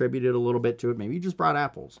you contributed a little bit to it. Maybe you just brought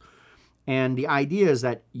apples. And the idea is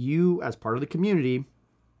that you, as part of the community,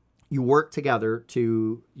 you work together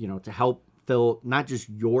to, to help fill not just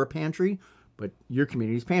your pantry, but your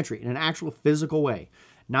community's pantry in an actual physical way,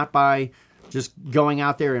 not by just going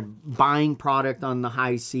out there and buying product on the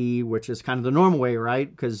high C, which is kind of the normal way, right?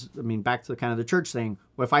 Because, back to the kind of the church thing,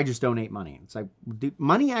 well, if I just donate money, it's like,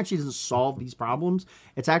 money actually doesn't solve these problems.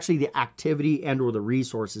 It's actually the activity and or the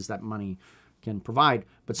resources that money can provide.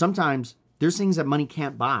 But sometimes there's things that money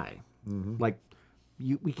can't buy. Like,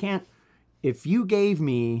 we can't, if you gave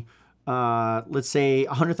me, let's say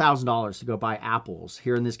 $100,000 to go buy apples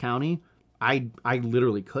here in this county, I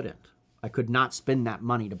literally couldn't. I could not spend that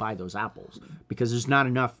money to buy those apples because there's not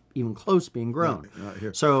enough even close being grown. Not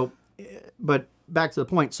here. So, but back to the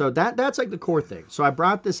point. So that's like the core thing. So I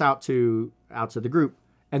brought this out to the group,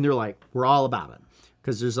 and they're like, we're all about it,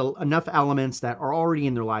 because there's enough elements that are already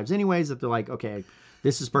in their lives anyways that they're like, okay,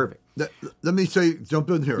 this is perfect. Let me jump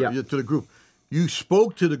in here to the group. You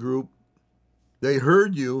spoke to the group. They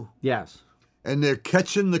heard you. Yes. And they're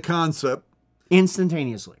catching the concept.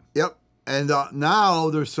 Instantaneously. Yep. And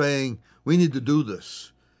now they're saying, we need to do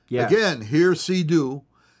this. Yes. Again, hear, see, do.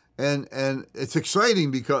 And it's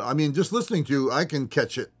exciting because, just listening to you, I can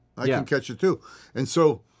catch it. I can catch it too. And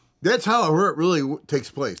so that's how it really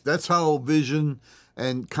takes place. That's how vision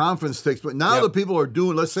and confidence takes place. Now the people are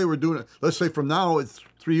doing, let's say from now, it's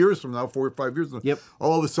 3 years from now, 4 or 5 years from now,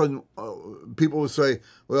 all of a sudden people would say,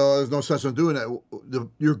 well, there's no sense in doing that.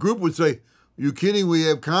 Your group would say, you kidding? We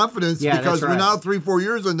have confidence because we're now 3-4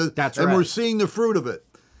 years in this, and we're seeing the fruit of it.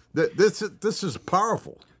 This is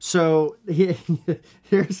powerful. So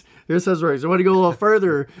here's his story. So I want to go a little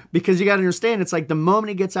further because you got to understand, it's like the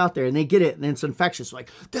moment it gets out there and they get it and it's infectious. Like,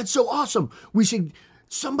 that's so awesome.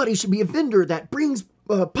 Somebody should be a vendor that brings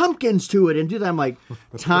pumpkins to it and do that. I'm like,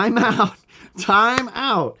 time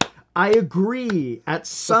out. I agree. At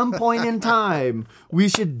some point in time, we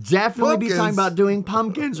should definitely be talking about doing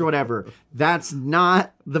pumpkins or whatever. That's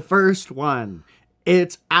not the first one.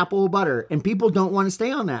 It's apple butter, and people don't want to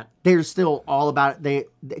stay on that. They're still all about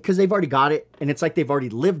it. Because they've already got it, and it's like they've already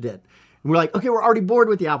lived it. And we're like, okay, we're already bored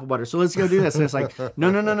with the apple butter, so let's go do this. And it's like,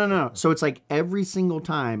 no. So it's like every single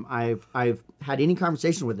time I've had any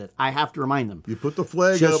conversation with it, I have to remind them. You put the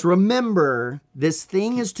flag up. Just remember, this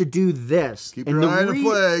thing is to do this. Keep your eye on the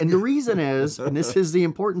flag. And the reason is, and this is the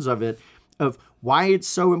importance of it, of why it's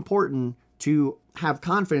so important to have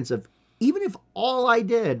confidence of, even if all I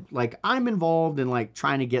did, like, I'm involved in like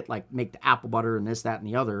trying to get make the apple butter and this, that, and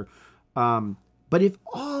the other. But if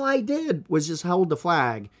all I did was just hold the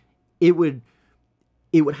flag, it would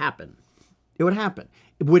happen. It would happen.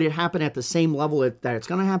 Would it happen at the same level that it's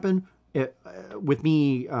going to happen with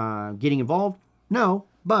me getting involved? No,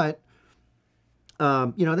 but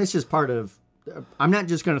that's just part of. I'm not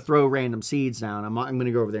just going to throw random seeds down. I'm going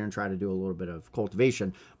to go over there and try to do a little bit of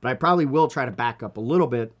cultivation, but I probably will try to back up a little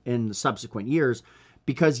bit in the subsequent years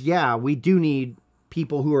because, we do need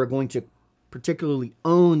people who are going to particularly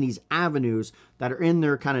own these avenues that are in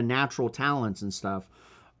their kind of natural talents and stuff.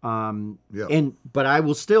 But I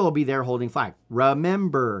will still be there holding flag.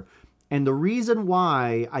 Remember, and the reason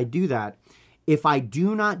why I do that, if I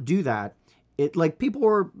do not do that, people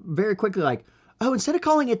are very quickly like, oh, instead of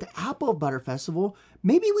calling it the Apple Butter Festival,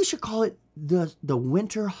 maybe we should call it the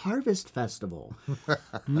Winter Harvest Festival.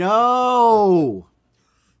 No.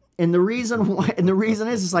 And the reason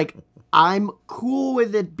is, it's like, I'm cool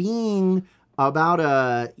with it being about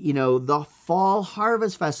the Fall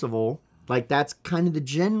Harvest Festival. Like, that's kind of the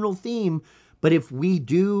general theme. But if we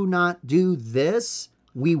do not do this,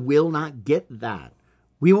 we will not get that.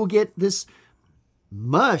 We will get this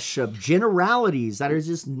mush of generalities that are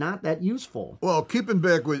just not that useful. Well, keeping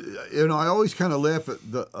back with, I always kind of laugh at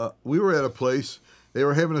we were at a place, they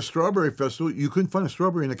were having a strawberry festival. You couldn't find a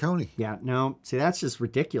strawberry in the county. Yeah, no. See, that's just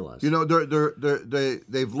ridiculous.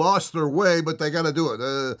 They've lost their way, but they got to do it.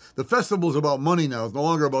 The festival's about money now. It's no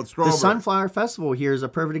longer about strawberry. The Sunflower Festival here is a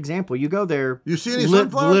perfect example. You go there. You see any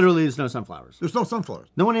sunflowers? Literally, there's no sunflowers. There's no sunflowers.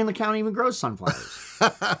 No one in the county even grows sunflowers.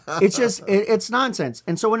 It's just, it's nonsense.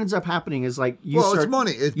 And so what ends up happening is it's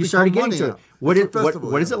money. You started getting to it. What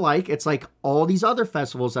is it it like? It's like all these other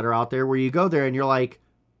festivals that are out there where you go there and you're like,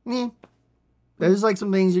 there's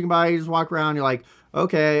some things you can buy. You just walk around. You're like,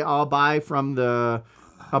 okay, I'll buy a funnel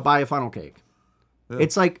cake. Yeah.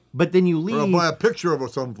 It's like, but then you leave. Or I'll buy a picture of a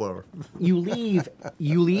sunflower. You leave.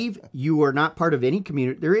 You are not part of any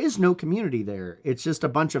community. There is no community there. It's just a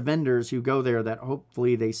bunch of vendors who go there that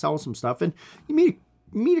hopefully they sell some stuff, and you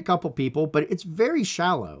meet a couple people, but it's very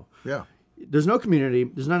shallow. Yeah. There's no community.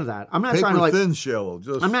 There's none of that. I'm not Paper trying to thin, shallow.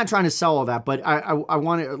 I'm not trying to sell all that, but I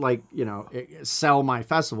want to sell my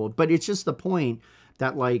festival. But it's just the point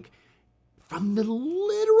that from the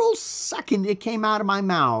literal second it came out of my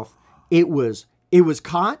mouth, it was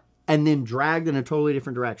caught and then dragged in a totally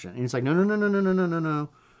different direction. And it's like, no.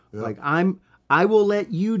 Yeah. Like I will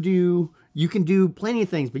let you can do plenty of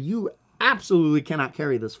things, but you absolutely cannot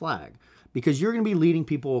carry this flag because you're going to be leading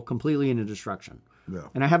people completely into destruction. Yeah.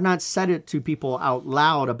 And I have not said it to people out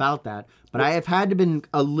loud about that, but I have had to been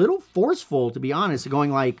a little forceful, to be honest,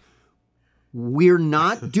 going like, we're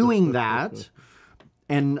not doing that.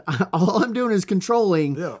 And all I'm doing is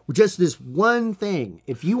controlling just this one thing.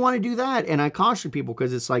 If you want to do that, and I caution people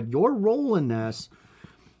because it's like your role in this,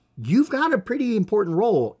 you've got a pretty important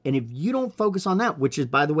role. And if you don't focus on that, which is,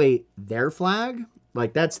 by the way, their flag,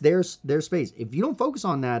 like that's their space. If you don't focus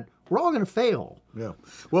on that, we're all going to fail. Yeah.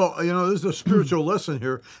 Well, there's a spiritual lesson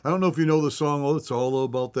here. I don't know if you know the song, it's all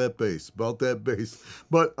about that bass,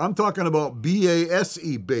 But I'm talking about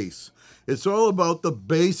B-A-S-E, bass. It's all about the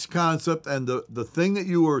base concept and the thing that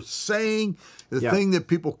you were saying, the thing that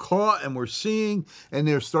people caught and were seeing, and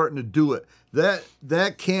they're starting to do it.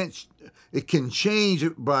 That can change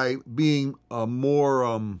by being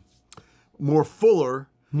more fuller.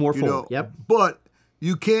 More fuller, yep. But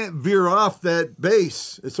you can't veer off that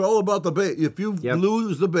base. It's all about the base. If you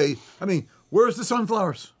lose the base, where's the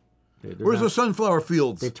sunflowers? Where's the sunflower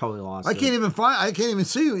fields? They totally lost I can't even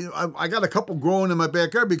see. I got a couple growing in my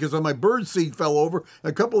backyard because my bird seed fell over.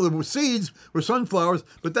 A couple of the seeds were sunflowers,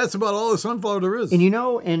 but that's about all the sunflower there is.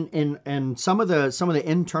 And and some of the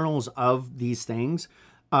internals of these things,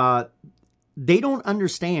 they don't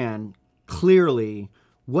understand clearly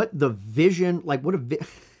what the vision, like what a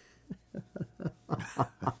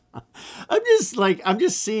I'm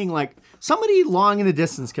just seeing like somebody long in the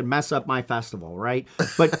distance can mess up my festival, right?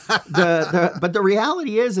 But the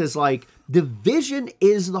reality is like the vision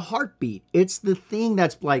is the heartbeat. It's the thing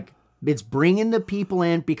that's like it's bringing the people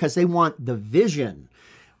in because they want the vision.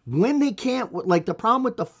 When they can't, like the problem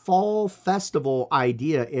with the fall festival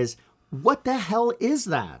idea is what the hell is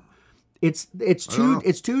that? It's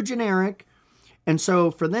too generic. And so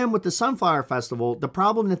for them with the Sunflower Festival, the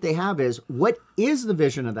problem that they have is what is the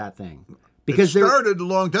vision of that thing? Because it started a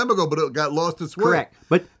long time ago, but it got lost its way. Correct.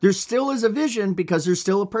 But there still is a vision because there's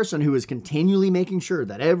still a person who is continually making sure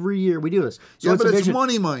that every year we do this. So it's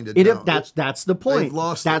money-minded now. That's the point. They've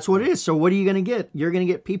lost that's what it is. So what are you going to get? You're going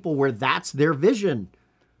to get people where that's their vision.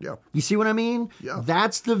 Yeah. You see what I mean? Yeah.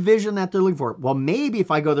 That's the vision that they're looking for. Well, maybe if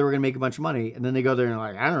I go there, we're going to make a bunch of money. And then they go there and they're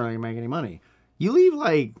like, I don't really make any money. You leave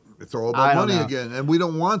like... It's all about money again, and we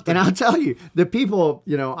don't want that. And I'll tell you, the people,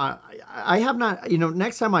 I have not,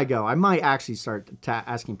 next time I go, I might actually start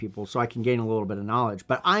asking people so I can gain a little bit of knowledge.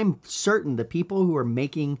 But I'm certain the people who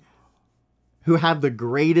have the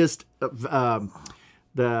greatest, the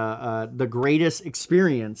greatest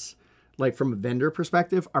experience, like from a vendor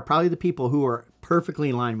perspective, are probably the people who are perfectly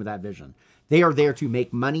in line with that vision. They are there to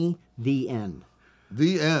make money, the end.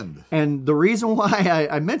 The end. And the reason why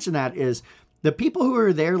I mention that is... the people who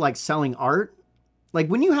are there, like selling art, like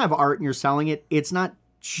when you have art and you're selling it, it's not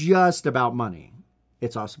just about money.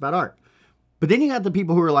 It's also about art. But then you have the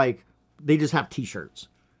people who are like, they just have t-shirts.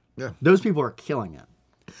 Yeah. Those people are killing it.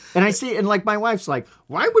 And I see, and like my wife's like,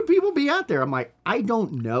 why would people be out there? I'm like, I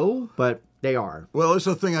don't know, but they are. Well, it's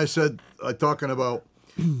the thing I said, talking about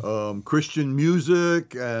Christian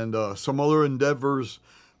music and some other endeavors.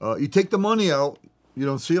 You take the money out, you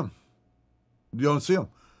don't see them. You don't see them.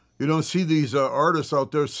 You don't see these artists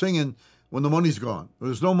out there singing when the money's gone.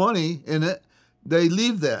 There's no money in it. They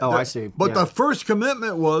leave that. I see. But the first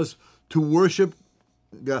commitment was to worship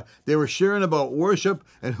God. They were sharing about worship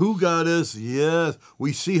and who God is. Yes,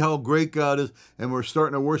 we see how great God is, and we're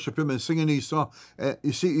starting to worship Him and singing these songs. And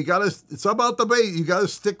you see, it's about the bass. You got to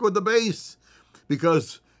stick with the bass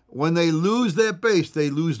because when they lose that bass,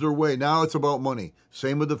 they lose their way. Now it's about money.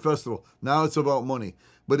 Same with the festival. Now it's about money.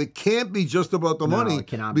 But it can't be just about the money, it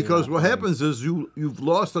cannot be because about what money. happens is you've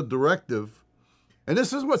lost a directive, and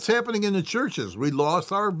this is what's happening in the churches. We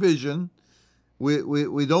lost our vision.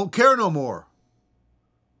 We don't care no more.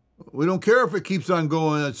 We don't care if it keeps on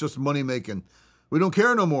going. It's just money making. We don't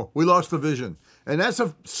care no more. We lost the vision, and that's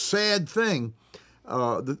a sad thing.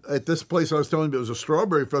 At this place I was telling you, it was a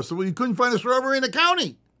strawberry festival. You couldn't find a strawberry in the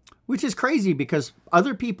county, which is crazy because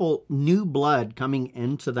other people, new blood coming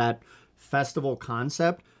into that festival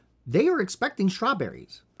concept, they are expecting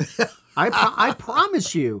strawberries. I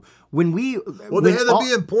promise you, when we... Well, they had to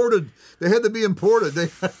be imported. They had to be imported.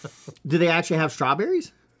 Do they actually have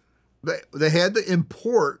strawberries? They had to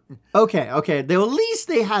import. Okay. At least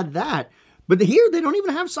they had that. But here, they don't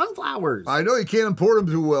even have sunflowers. I know you can't import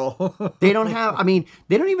them too well. They don't have,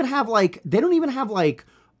 they don't even have like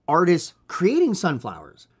artists creating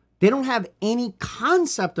sunflowers. They don't have any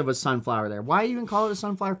concept of a sunflower there. Why even call it a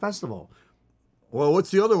sunflower festival? Well,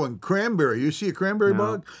 what's the other one? Cranberry. You see a cranberry No,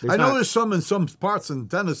 bog? there's I know not. there's some in some parts in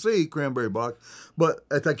Tennessee, cranberry bog, but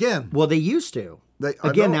again, Well, they used to. I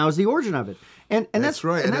Again, know. now is the origin of it, and that's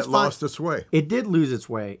right, and that's it fine. lost its way. It did lose its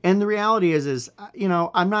way, and the reality is,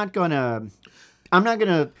 I'm not gonna.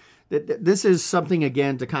 This is something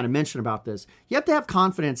again to kind of mention about this. You have to have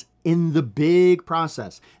confidence in the big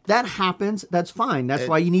process. That happens. That's fine. That's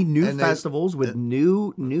why you need new festivals with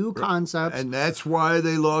new concepts. And that's why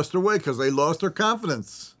they lost their way, because they lost their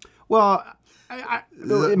confidence. Well,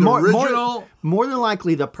 The original... more than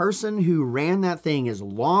likely, the person who ran that thing is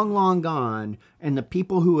long gone, and the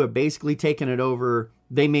people who have basically taken it over,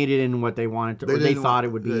 they made it in what they wanted to, or they thought it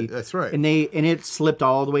would be. That's right. And it slipped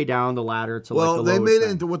all the way down the ladder to well, like the they lowest made it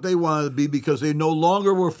thing. into what they wanted to be because they no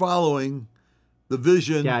longer were following the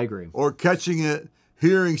vision. Yeah, I agree. Or catching it,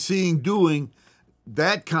 hearing, seeing, doing.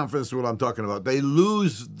 That confidence is what I'm talking about. They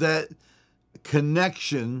lose that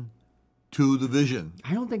connection to the vision.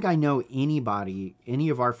 I don't think I know any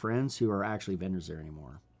of our friends who are actually vendors there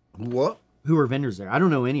anymore. What? Who are vendors there? I don't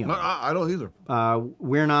know any of them. I don't either.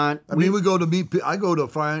 We're not. I mean, we go to meet. I go to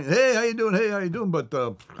find. Hey, how you doing? Hey, how you doing? But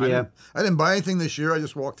I didn't buy anything this year. I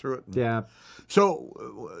just walked through it. Yeah.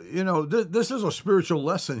 So, this is a spiritual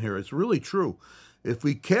lesson here. It's really true. If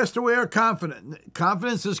we cast away our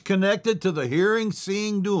confidence is connected to the hearing,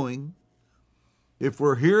 seeing, doing. If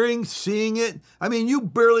we're hearing, seeing it, I mean, you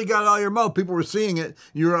barely got it out of your mouth. People were seeing it.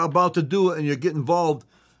 You're about to do it, and you get involved.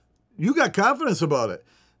 You got confidence about it.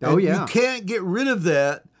 Oh, And yeah. You can't get rid of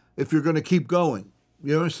that if you're going to keep going.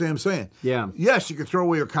 You understand what I'm saying? Yeah. Yes, you can throw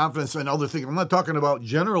away your confidence and other things. I'm not talking about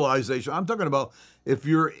generalization. I'm talking about if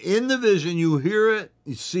you're in the vision, you hear it,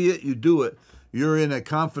 you see it, you do it, you're in a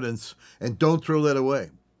confidence, and don't throw that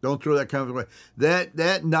away. Don't throw that confidence away.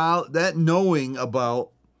 That knowing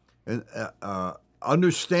about and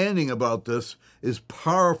understanding about this is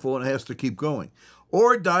powerful and has to keep going.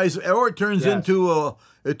 Or it dies, or it turns into a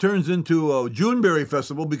Juneberry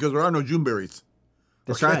festival because there are no Juneberries.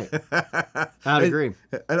 That's right. I'd agree.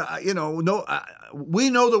 And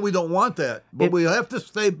we know that we don't want that, but we have to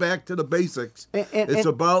stay back to the basics. It's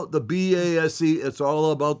about the BASE. It's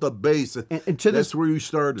all about the base. And that's where you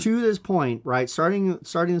started. To this point, right? Starting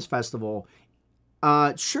this festival.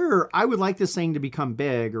 Sure, I would like this thing to become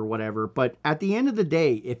big or whatever, but at the end of the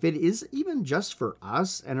day, if it is even just for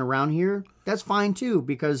us and around here, that's fine too,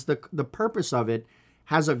 because the purpose of it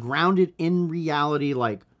has a grounded in reality,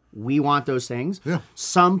 like we want those things. Yeah.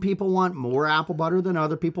 Some people want more apple butter than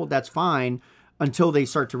other people. That's fine until they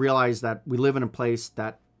start to realize that we live in a place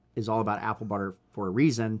that is all about apple butter for a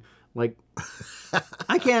reason. Like,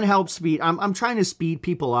 I can't help speed. I'm trying to speed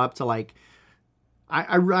people up to like,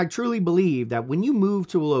 I truly believe that when you move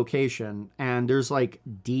to a location and there's like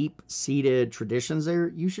deep-seated traditions there,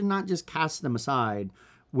 you should not just cast them aside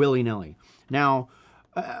willy-nilly. Now,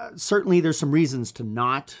 certainly there's some reasons to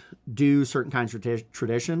not do certain kinds of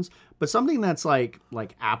traditions, but something that's like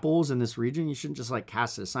apples in this region, you shouldn't just like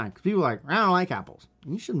cast it aside. Because people are like, I don't like apples.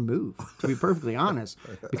 You shouldn't move, to be perfectly honest.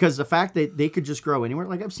 Because the fact that they could just grow anywhere,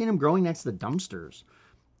 like I've seen them growing next to the dumpsters.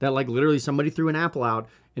 That like literally somebody threw an apple out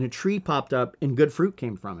and a tree popped up and good fruit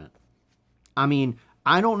came from it. I mean,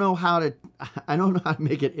 I don't know how to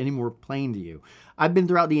make it any more plain to you. I've been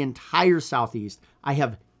throughout the entire Southeast. I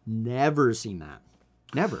have never seen that.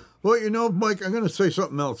 Never. Well, Mike, I'm going to say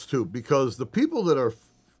something else too, because the people that are,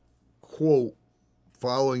 quote,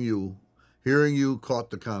 following you, hearing you, caught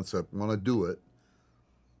the concept, want to do it,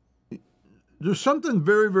 there's something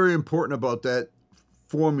very, very important about that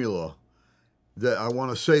formula that I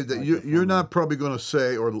want to say that you're not probably going to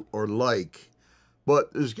say or like,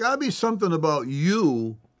 but there's got to be something about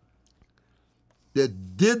you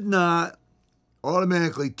that did not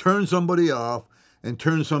automatically turn somebody off and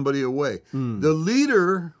turn somebody away. The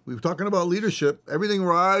leader, we're talking about leadership, everything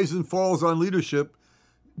rises and falls on leadership.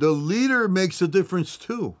 The leader makes a difference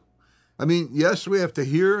too. I mean, yes, we have to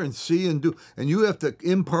hear and see and do, and you have to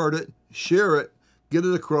impart it, share it, get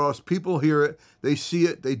it across. People hear it, they see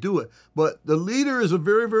it, they do it. But the leader is a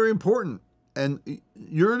very, very important. And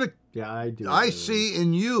you're the... Yeah, I do. I see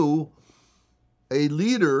in you a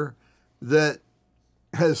leader that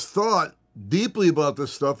has thought deeply about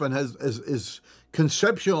this stuff and is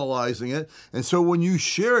conceptualizing it. And so when you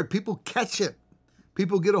share it, people catch it.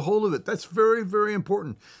 People get a hold of it. That's very, very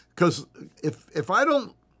important. Because if I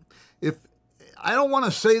don't want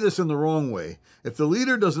to say this in the wrong way, if the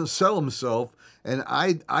leader doesn't sell himself and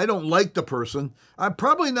I don't like the person, I'm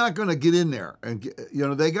probably not going to get in there. And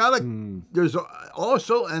they gotta. There's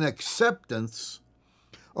also an acceptance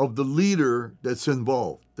of the leader that's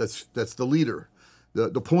involved. That's the leader,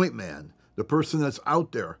 the point man, the person that's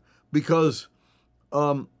out there. Because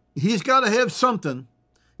he's got to have something.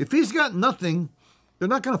 If he's got nothing, they're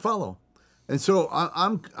not going to follow. And so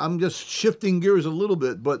I'm just shifting gears a little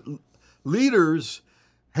bit, but leaders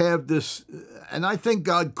have this, and I think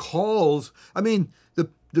God calls. I mean,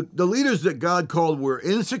 the leaders that God called were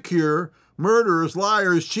insecure, murderers,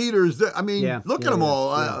 liars, cheaters. I mean, look at them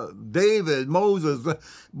all. David, Moses,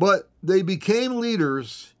 but they became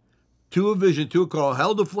leaders to a vision, to a call,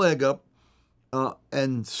 held the flag up,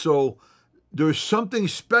 and so there's something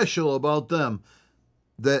special about them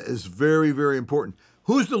that is very, very important.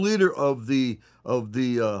 Who's the leader of the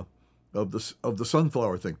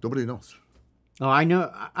sunflower thing? Nobody knows. Oh, I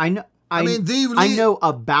know. I mean, I know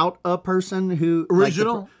about a person who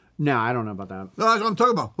original. Like no, I don't know about that. No, that's what I'm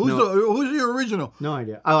talking about. Who's the original? No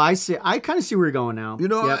idea. Oh, I see. I kind of see where you're going now. You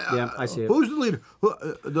know, I see it. Who's the leader?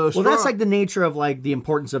 Well, that's like the nature of like the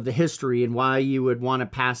importance of the history and why you would want to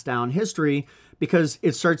pass down history, because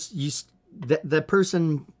it starts the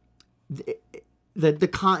person.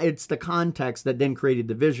 It's the context that then created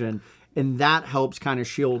the vision, and that helps kind of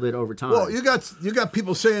shield it over time. Well, you got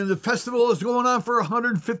people saying the festival is going on for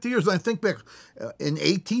 150 years. I think back in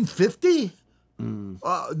 1850,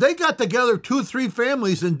 they got together 2 or 3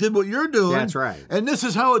 families and did what you're doing. That's right. And this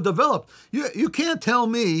is how it developed. You can't tell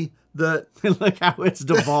me that look how it's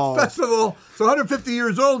devolved. Festival is 150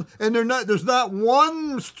 years old, and there's not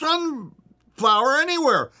one sunflower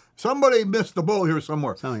anywhere. Somebody missed the boat here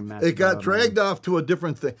somewhere. It got dragged off to a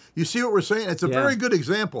different thing. You see what we're saying? It's a very good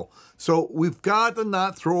example. So we've got to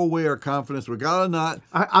not throw away our confidence. We've got to not.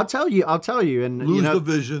 I'll tell you, and lose the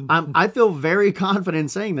vision. I feel very confident in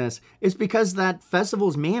saying this. It's because that festival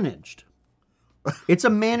is managed. It's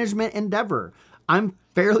a management endeavor. I'm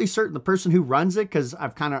fairly certain the person who runs it, because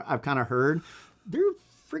I've kind of heard, they're a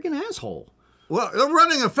freaking asshole. Well, they're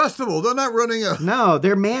running a festival. They're not running a... No,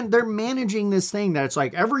 they're managing this thing that it's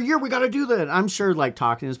like, every year we got to do that. I'm sure, like,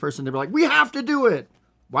 talking to this person, they're like, we have to do it.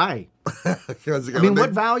 Why?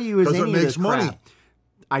 What value is any of this crap?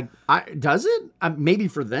 Does it? Maybe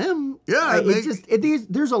for them. Yeah.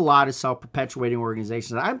 There's a lot of self-perpetuating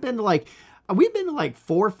organizations. We've been to like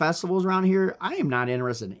 4 festivals around here. I am not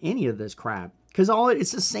interested in any of this crap, because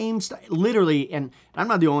it's the same stuff, literally. And I'm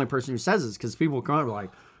not the only person who says this, because people come up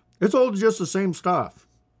like, it's all just the same stuff.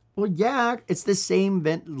 Well, yeah, it's the same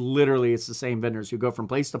literally, it's the same vendors who go from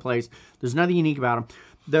place to place. There's nothing unique about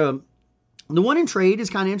them. The one in Trade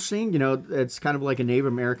is kind of interesting. You know, it's kind of like a Native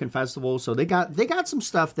American festival, so they got some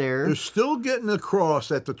stuff there. They're still getting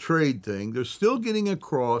across at the Trade thing. They're still getting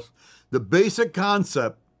across the basic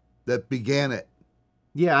concept that began it.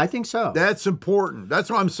 Yeah, I think so. That's important. That's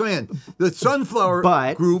what I'm saying. The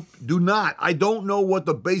Sunflower Group do not. I don't know what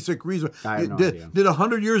the basic reason. I have no idea. Did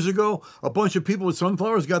 100 years ago a bunch of people with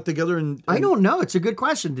sunflowers got together and I don't know. It's a good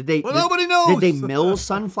question. Nobody knows. Did they mill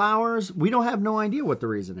sunflowers? We don't have no idea what the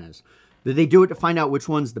reason is. Did they do it to find out which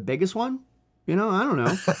one's the biggest one? You know, I don't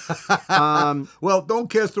know. Well, don't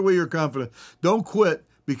cast away your confidence. Don't quit,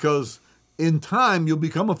 because in time you'll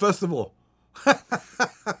become a festival.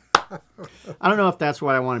 I don't know if that's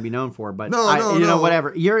what I want to be known for, but no.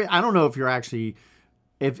 Whatever. I don't know if you're actually,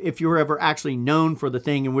 if you're ever actually known for the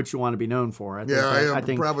thing in which you want to be known for. I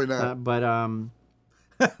think probably not.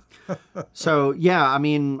 So yeah, I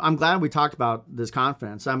mean, I'm glad we talked about this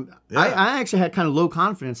confidence. I actually had kind of low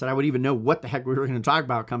confidence that I would even know what the heck we were going to talk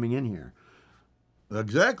about coming in here.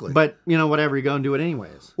 Exactly. But whatever, you go and do it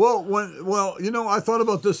anyways. Well, I thought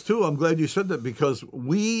about this too. I'm glad you said that, because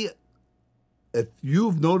if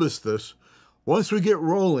you've noticed this, once we get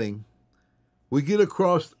rolling, we get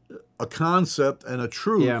across a concept and a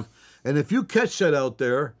truth. Yeah. And if you catch that out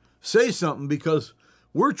there, say something, because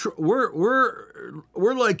we're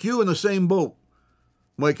like you in the same boat,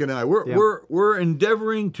 Mike and I. We're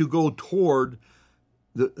endeavoring to go toward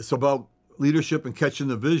it's about leadership and catching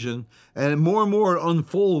the vision, and more it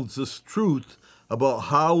unfolds this truth about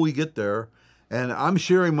how we get there. And I'm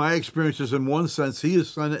sharing my experiences in one sense. He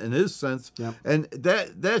has done it in his sense. Yep. And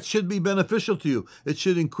that should be beneficial to you. It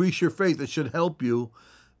should increase your faith. It should help you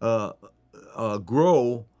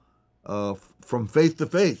grow from faith to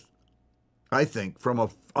faith, I think. From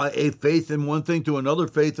a faith in one thing to another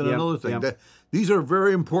faith in another thing. Yep. These are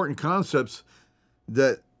very important concepts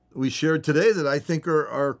that we shared today that I think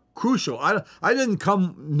are crucial. I didn't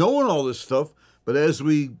come knowing all this stuff, but as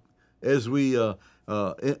we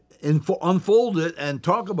unfold it and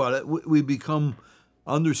talk about it, we become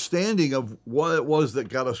understanding of what it was that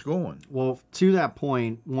got us going. Well, to that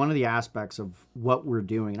point, one of the aspects of what we're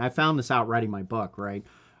doing, and I found this out writing my book, right?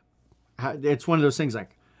 It's one of those things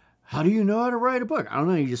like, how do you know how to write a book? I don't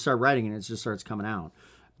know. You just start writing and it just starts coming out.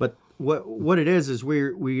 But what it is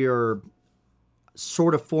we are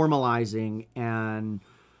sort of formalizing and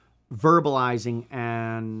verbalizing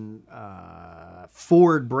and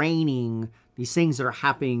forward braining these things that are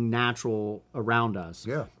happening natural around us.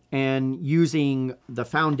 Yeah. And using the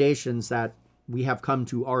foundations that we have come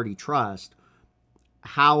to already trust,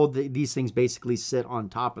 how these things basically sit on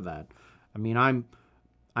top of that. I mean,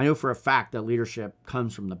 I know for a fact that leadership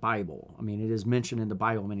comes from the Bible. I mean, it is mentioned in the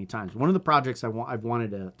Bible many times. One of the projects I've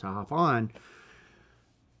wanted to hop on,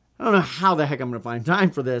 I don't know how the heck I'm going to find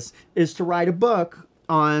time for this, is to write a book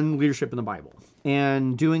on leadership in the Bible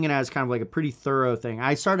and doing it as kind of like a pretty thorough thing.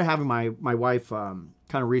 I started having my wife kind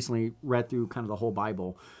of recently read through kind of the whole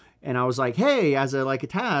Bible. And I was like, hey, as a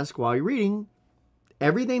task while you're reading,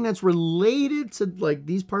 everything that's related to like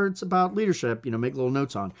these parts about leadership, make little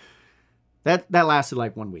notes on. That lasted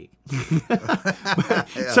like 1 week. Yeah.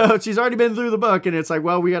 So she's already been through the book, and it's like,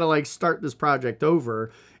 well, we got to like start this project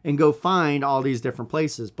over and go find all these different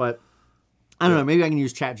places. But I don't know, maybe I can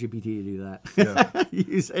use ChatGPT to do that. Yeah.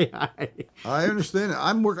 Use AI. I understand it.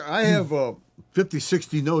 I have 50,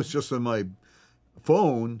 60 notes just on my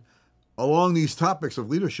phone along these topics of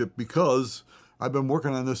leadership because I've been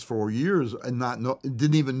working on this for years and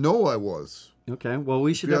didn't even know I was. Okay. Well,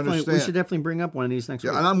 we should definitely bring up one of these next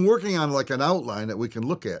week. And I'm working on like an outline that we can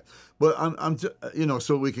look at, but I'm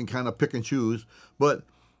so we can kind of pick and choose. But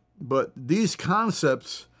these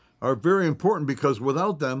concepts are very important because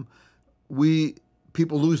without them,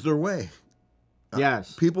 people lose their way.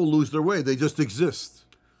 Yes. People lose their way. They just exist.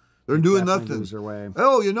 They're doing nothing. Lose their way.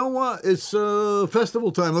 Oh, you know what? It's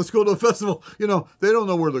festival time. Let's go to a festival. They don't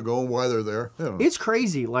know where they're going, why they're there. It's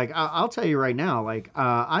crazy. Like, I'll tell you right now, like,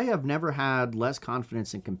 I have never had less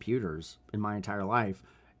confidence in computers in my entire life.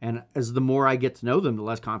 And as the more I get to know them, the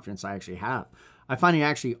less confidence I actually have. I find it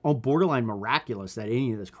actually borderline miraculous that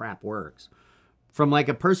any of this crap works. From like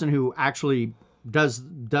a person who actually does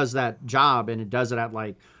that job and it does it at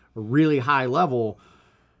like a really high level,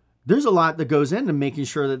 there's a lot that goes into making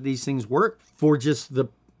sure that these things work for just the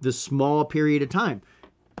small period of time.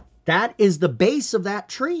 That is the base of that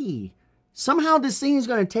tree. Somehow this thing is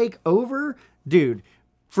going to take over, dude,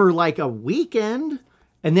 for like a weekend,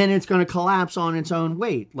 and then it's going to collapse on its own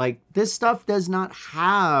weight. Like, this stuff does not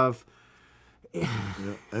have...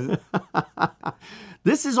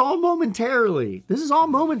 This is all momentarily. This is all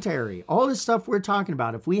momentary. All this stuff we're talking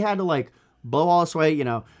about, if we had to like blow all this way,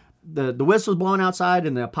 the whistle's blowing outside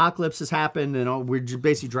and the apocalypse has happened and we just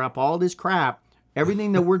basically drop all this crap.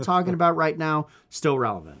 Everything that we're talking about right now, still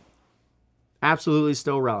relevant. Absolutely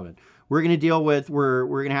still relevant. We're going to deal with, we're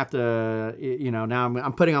going to have to, now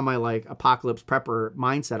I'm putting on my like apocalypse prepper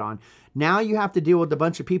mindset on. Now you have to deal with a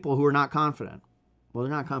bunch of people who are not confident. Well,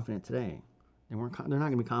 they're not confident today. And they're not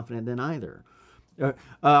going to be confident then either.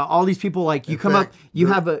 All these people, like you come up, you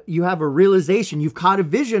have a realization, you've caught a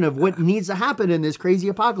vision of what needs to happen in this crazy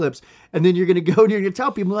apocalypse, and then you're going to go and you're going to tell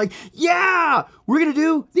people like, yeah, we're going to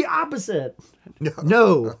do the opposite.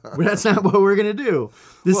 No, that's not what we're going to do.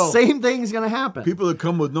 The same thing is going to happen. People that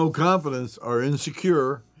come with no confidence are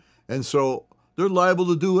insecure, and so they're liable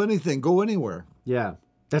to do anything, go anywhere. Yeah.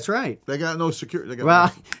 That's right. They got no security.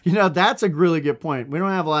 That's a really good point. We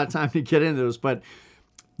don't have a lot of time to get into this, but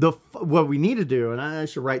what we need to do, and I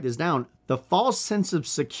should write this down, the false sense of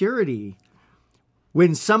security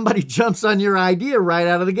when somebody jumps on your idea right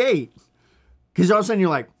out of the gate. Because all of a sudden you're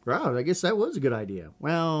like, wow, I guess that was a good idea.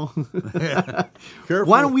 Well, Careful.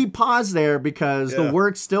 Why don't we pause there because the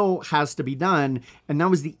work still has to be done. And that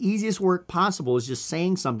was the easiest work possible, is just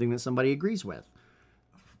saying something that somebody agrees with.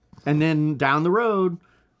 And then down the road...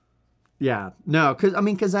 Yeah, no,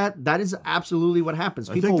 because that is absolutely what happens.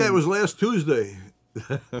 I think that was last Tuesday.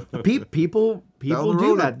 People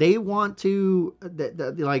do that. They want to,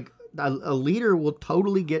 like, a leader will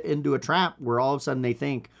totally get into a trap where all of a sudden they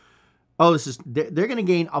think, oh, they're going to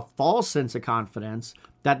gain a false sense of confidence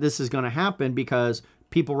that this is going to happen because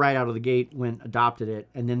people right out of the gate adopted it,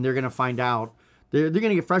 and then they're going to find out, they're going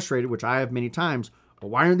to get frustrated, which I have many times.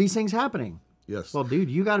 Well, why aren't these things happening? Yes. Well, dude,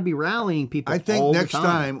 you got to be rallying people. I think next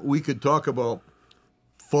time we could talk about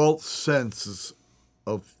false senses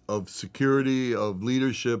of security, of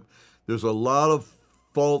leadership. There's a lot of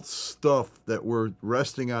false stuff that we're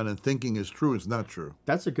resting on and thinking is true. It's not true.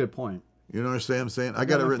 That's a good point. You know what I'm saying? I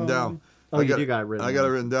got it written down. Oh, you do got it written down. I got it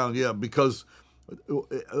written down, yeah, because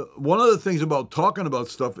one of the things about talking about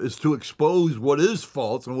stuff is to expose what is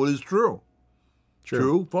false and what is true.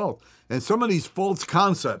 True, false. And some of these false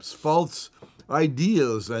concepts, false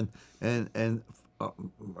ideas, and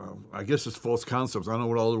I guess it's false concepts. I don't know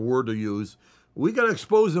what other word to use. We got to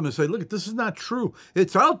expose them and say, look, this is not true.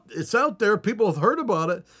 It's out there. People have heard about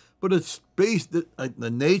it, but it's based. The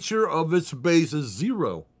nature of its base is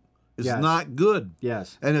zero. It's not good.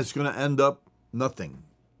 Yes, and it's going to end up nothing.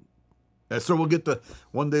 And so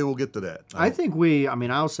one day we'll get to that. I think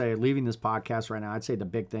I'll say, leaving this podcast right now, I'd say the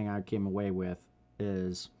big thing I came away with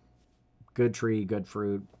is good tree, good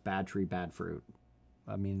fruit, bad tree, bad fruit.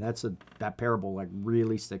 I mean, that parable like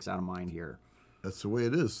really sticks out of mind here. That's the way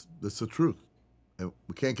it is. That's the truth. And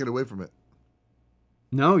we can't get away from it.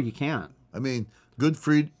 No, you can't. I mean, good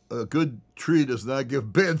tree does not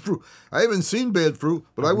give bad fruit. I haven't seen bad fruit,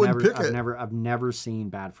 but I wouldn't pick it. I've never seen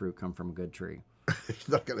bad fruit come from a good tree. It's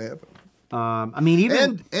not going to happen. I mean,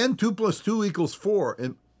 even and 2 + 2 = 4,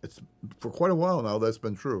 and it's for quite a while now that's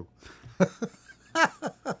been true.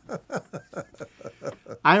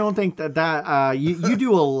 I don't think that you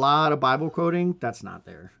do a lot of Bible quoting. That's not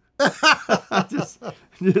there. just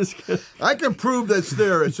I can prove that's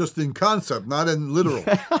there. It's just in concept, not in literal.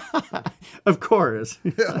 Of course.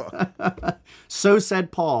 Yeah. So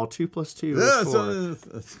said Paul. 2 + 2 is 4.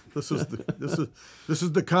 This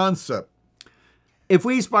is the concept. If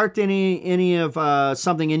we sparked any of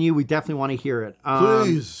something in you, we definitely want to hear it.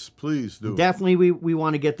 Please do. Definitely, we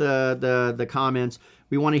want to get the comments.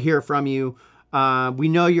 We want to hear from you. We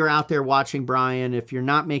know you're out there watching, Brian. If you're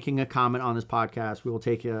not making a comment on this podcast, we will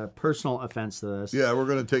take a personal offense to this. Yeah, we're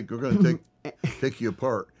gonna take you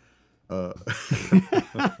apart.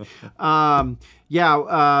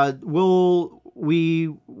 We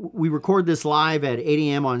record this live at 8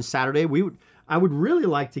 a.m. on Saturday. I would really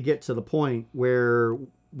like to get to the point where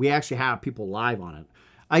we actually have people live on it.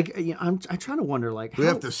 I'm trying to wonder, like, we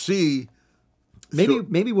have to see.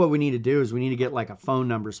 Maybe what we need to do is we need to get like a phone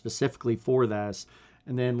number specifically for this,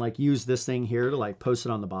 and then like use this thing here to like post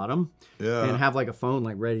it on the bottom. Yeah. And have like a phone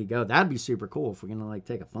like ready to go. That'd be super cool if we're gonna like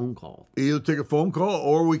take a phone call. Either take a phone call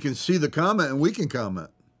or we can see the comment and we can comment.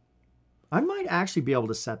 I might actually be able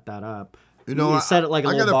to set that up. You know, set it like a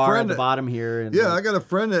little bar at the bottom here. And I got a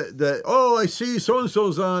friend that I see so and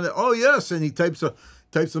so's on it. Oh yes, and he types a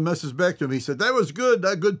message back to me. He said that was good,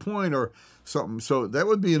 that good point or something. So that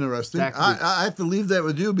would be interesting. I have to leave that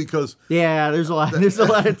with you because there's a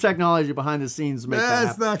lot of technology behind the scenes to make that happen.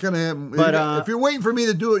 That's not going to happen. But if you're waiting for me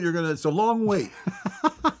to do it, it's a long wait.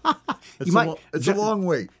 It's a long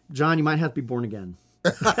wait. John, you might have to be born again.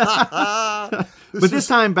 But this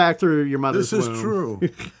time back through your mother's womb. This is true.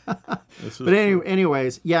 But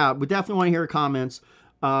anyways, we definitely want to hear your comments,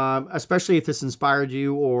 especially if this inspired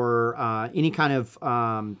you or any kind of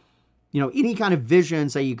any kind of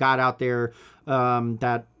visions that you got out there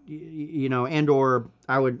that and or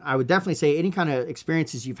I would definitely say any kind of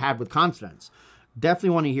experiences you've had with confidence. Definitely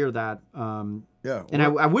want to hear that. And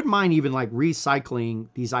I wouldn't mind even like recycling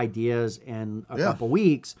these ideas in a couple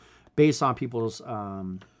weeks based on people's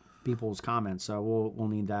comments. So we'll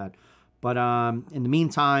need that. But in the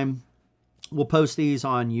meantime, we'll post these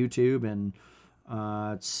on YouTube and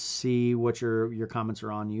see what your comments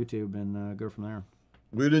are on YouTube and go from there.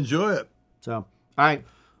 We'd enjoy it. So, all right.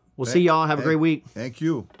 We'll see y'all. Have a great week. Thank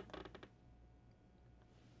you.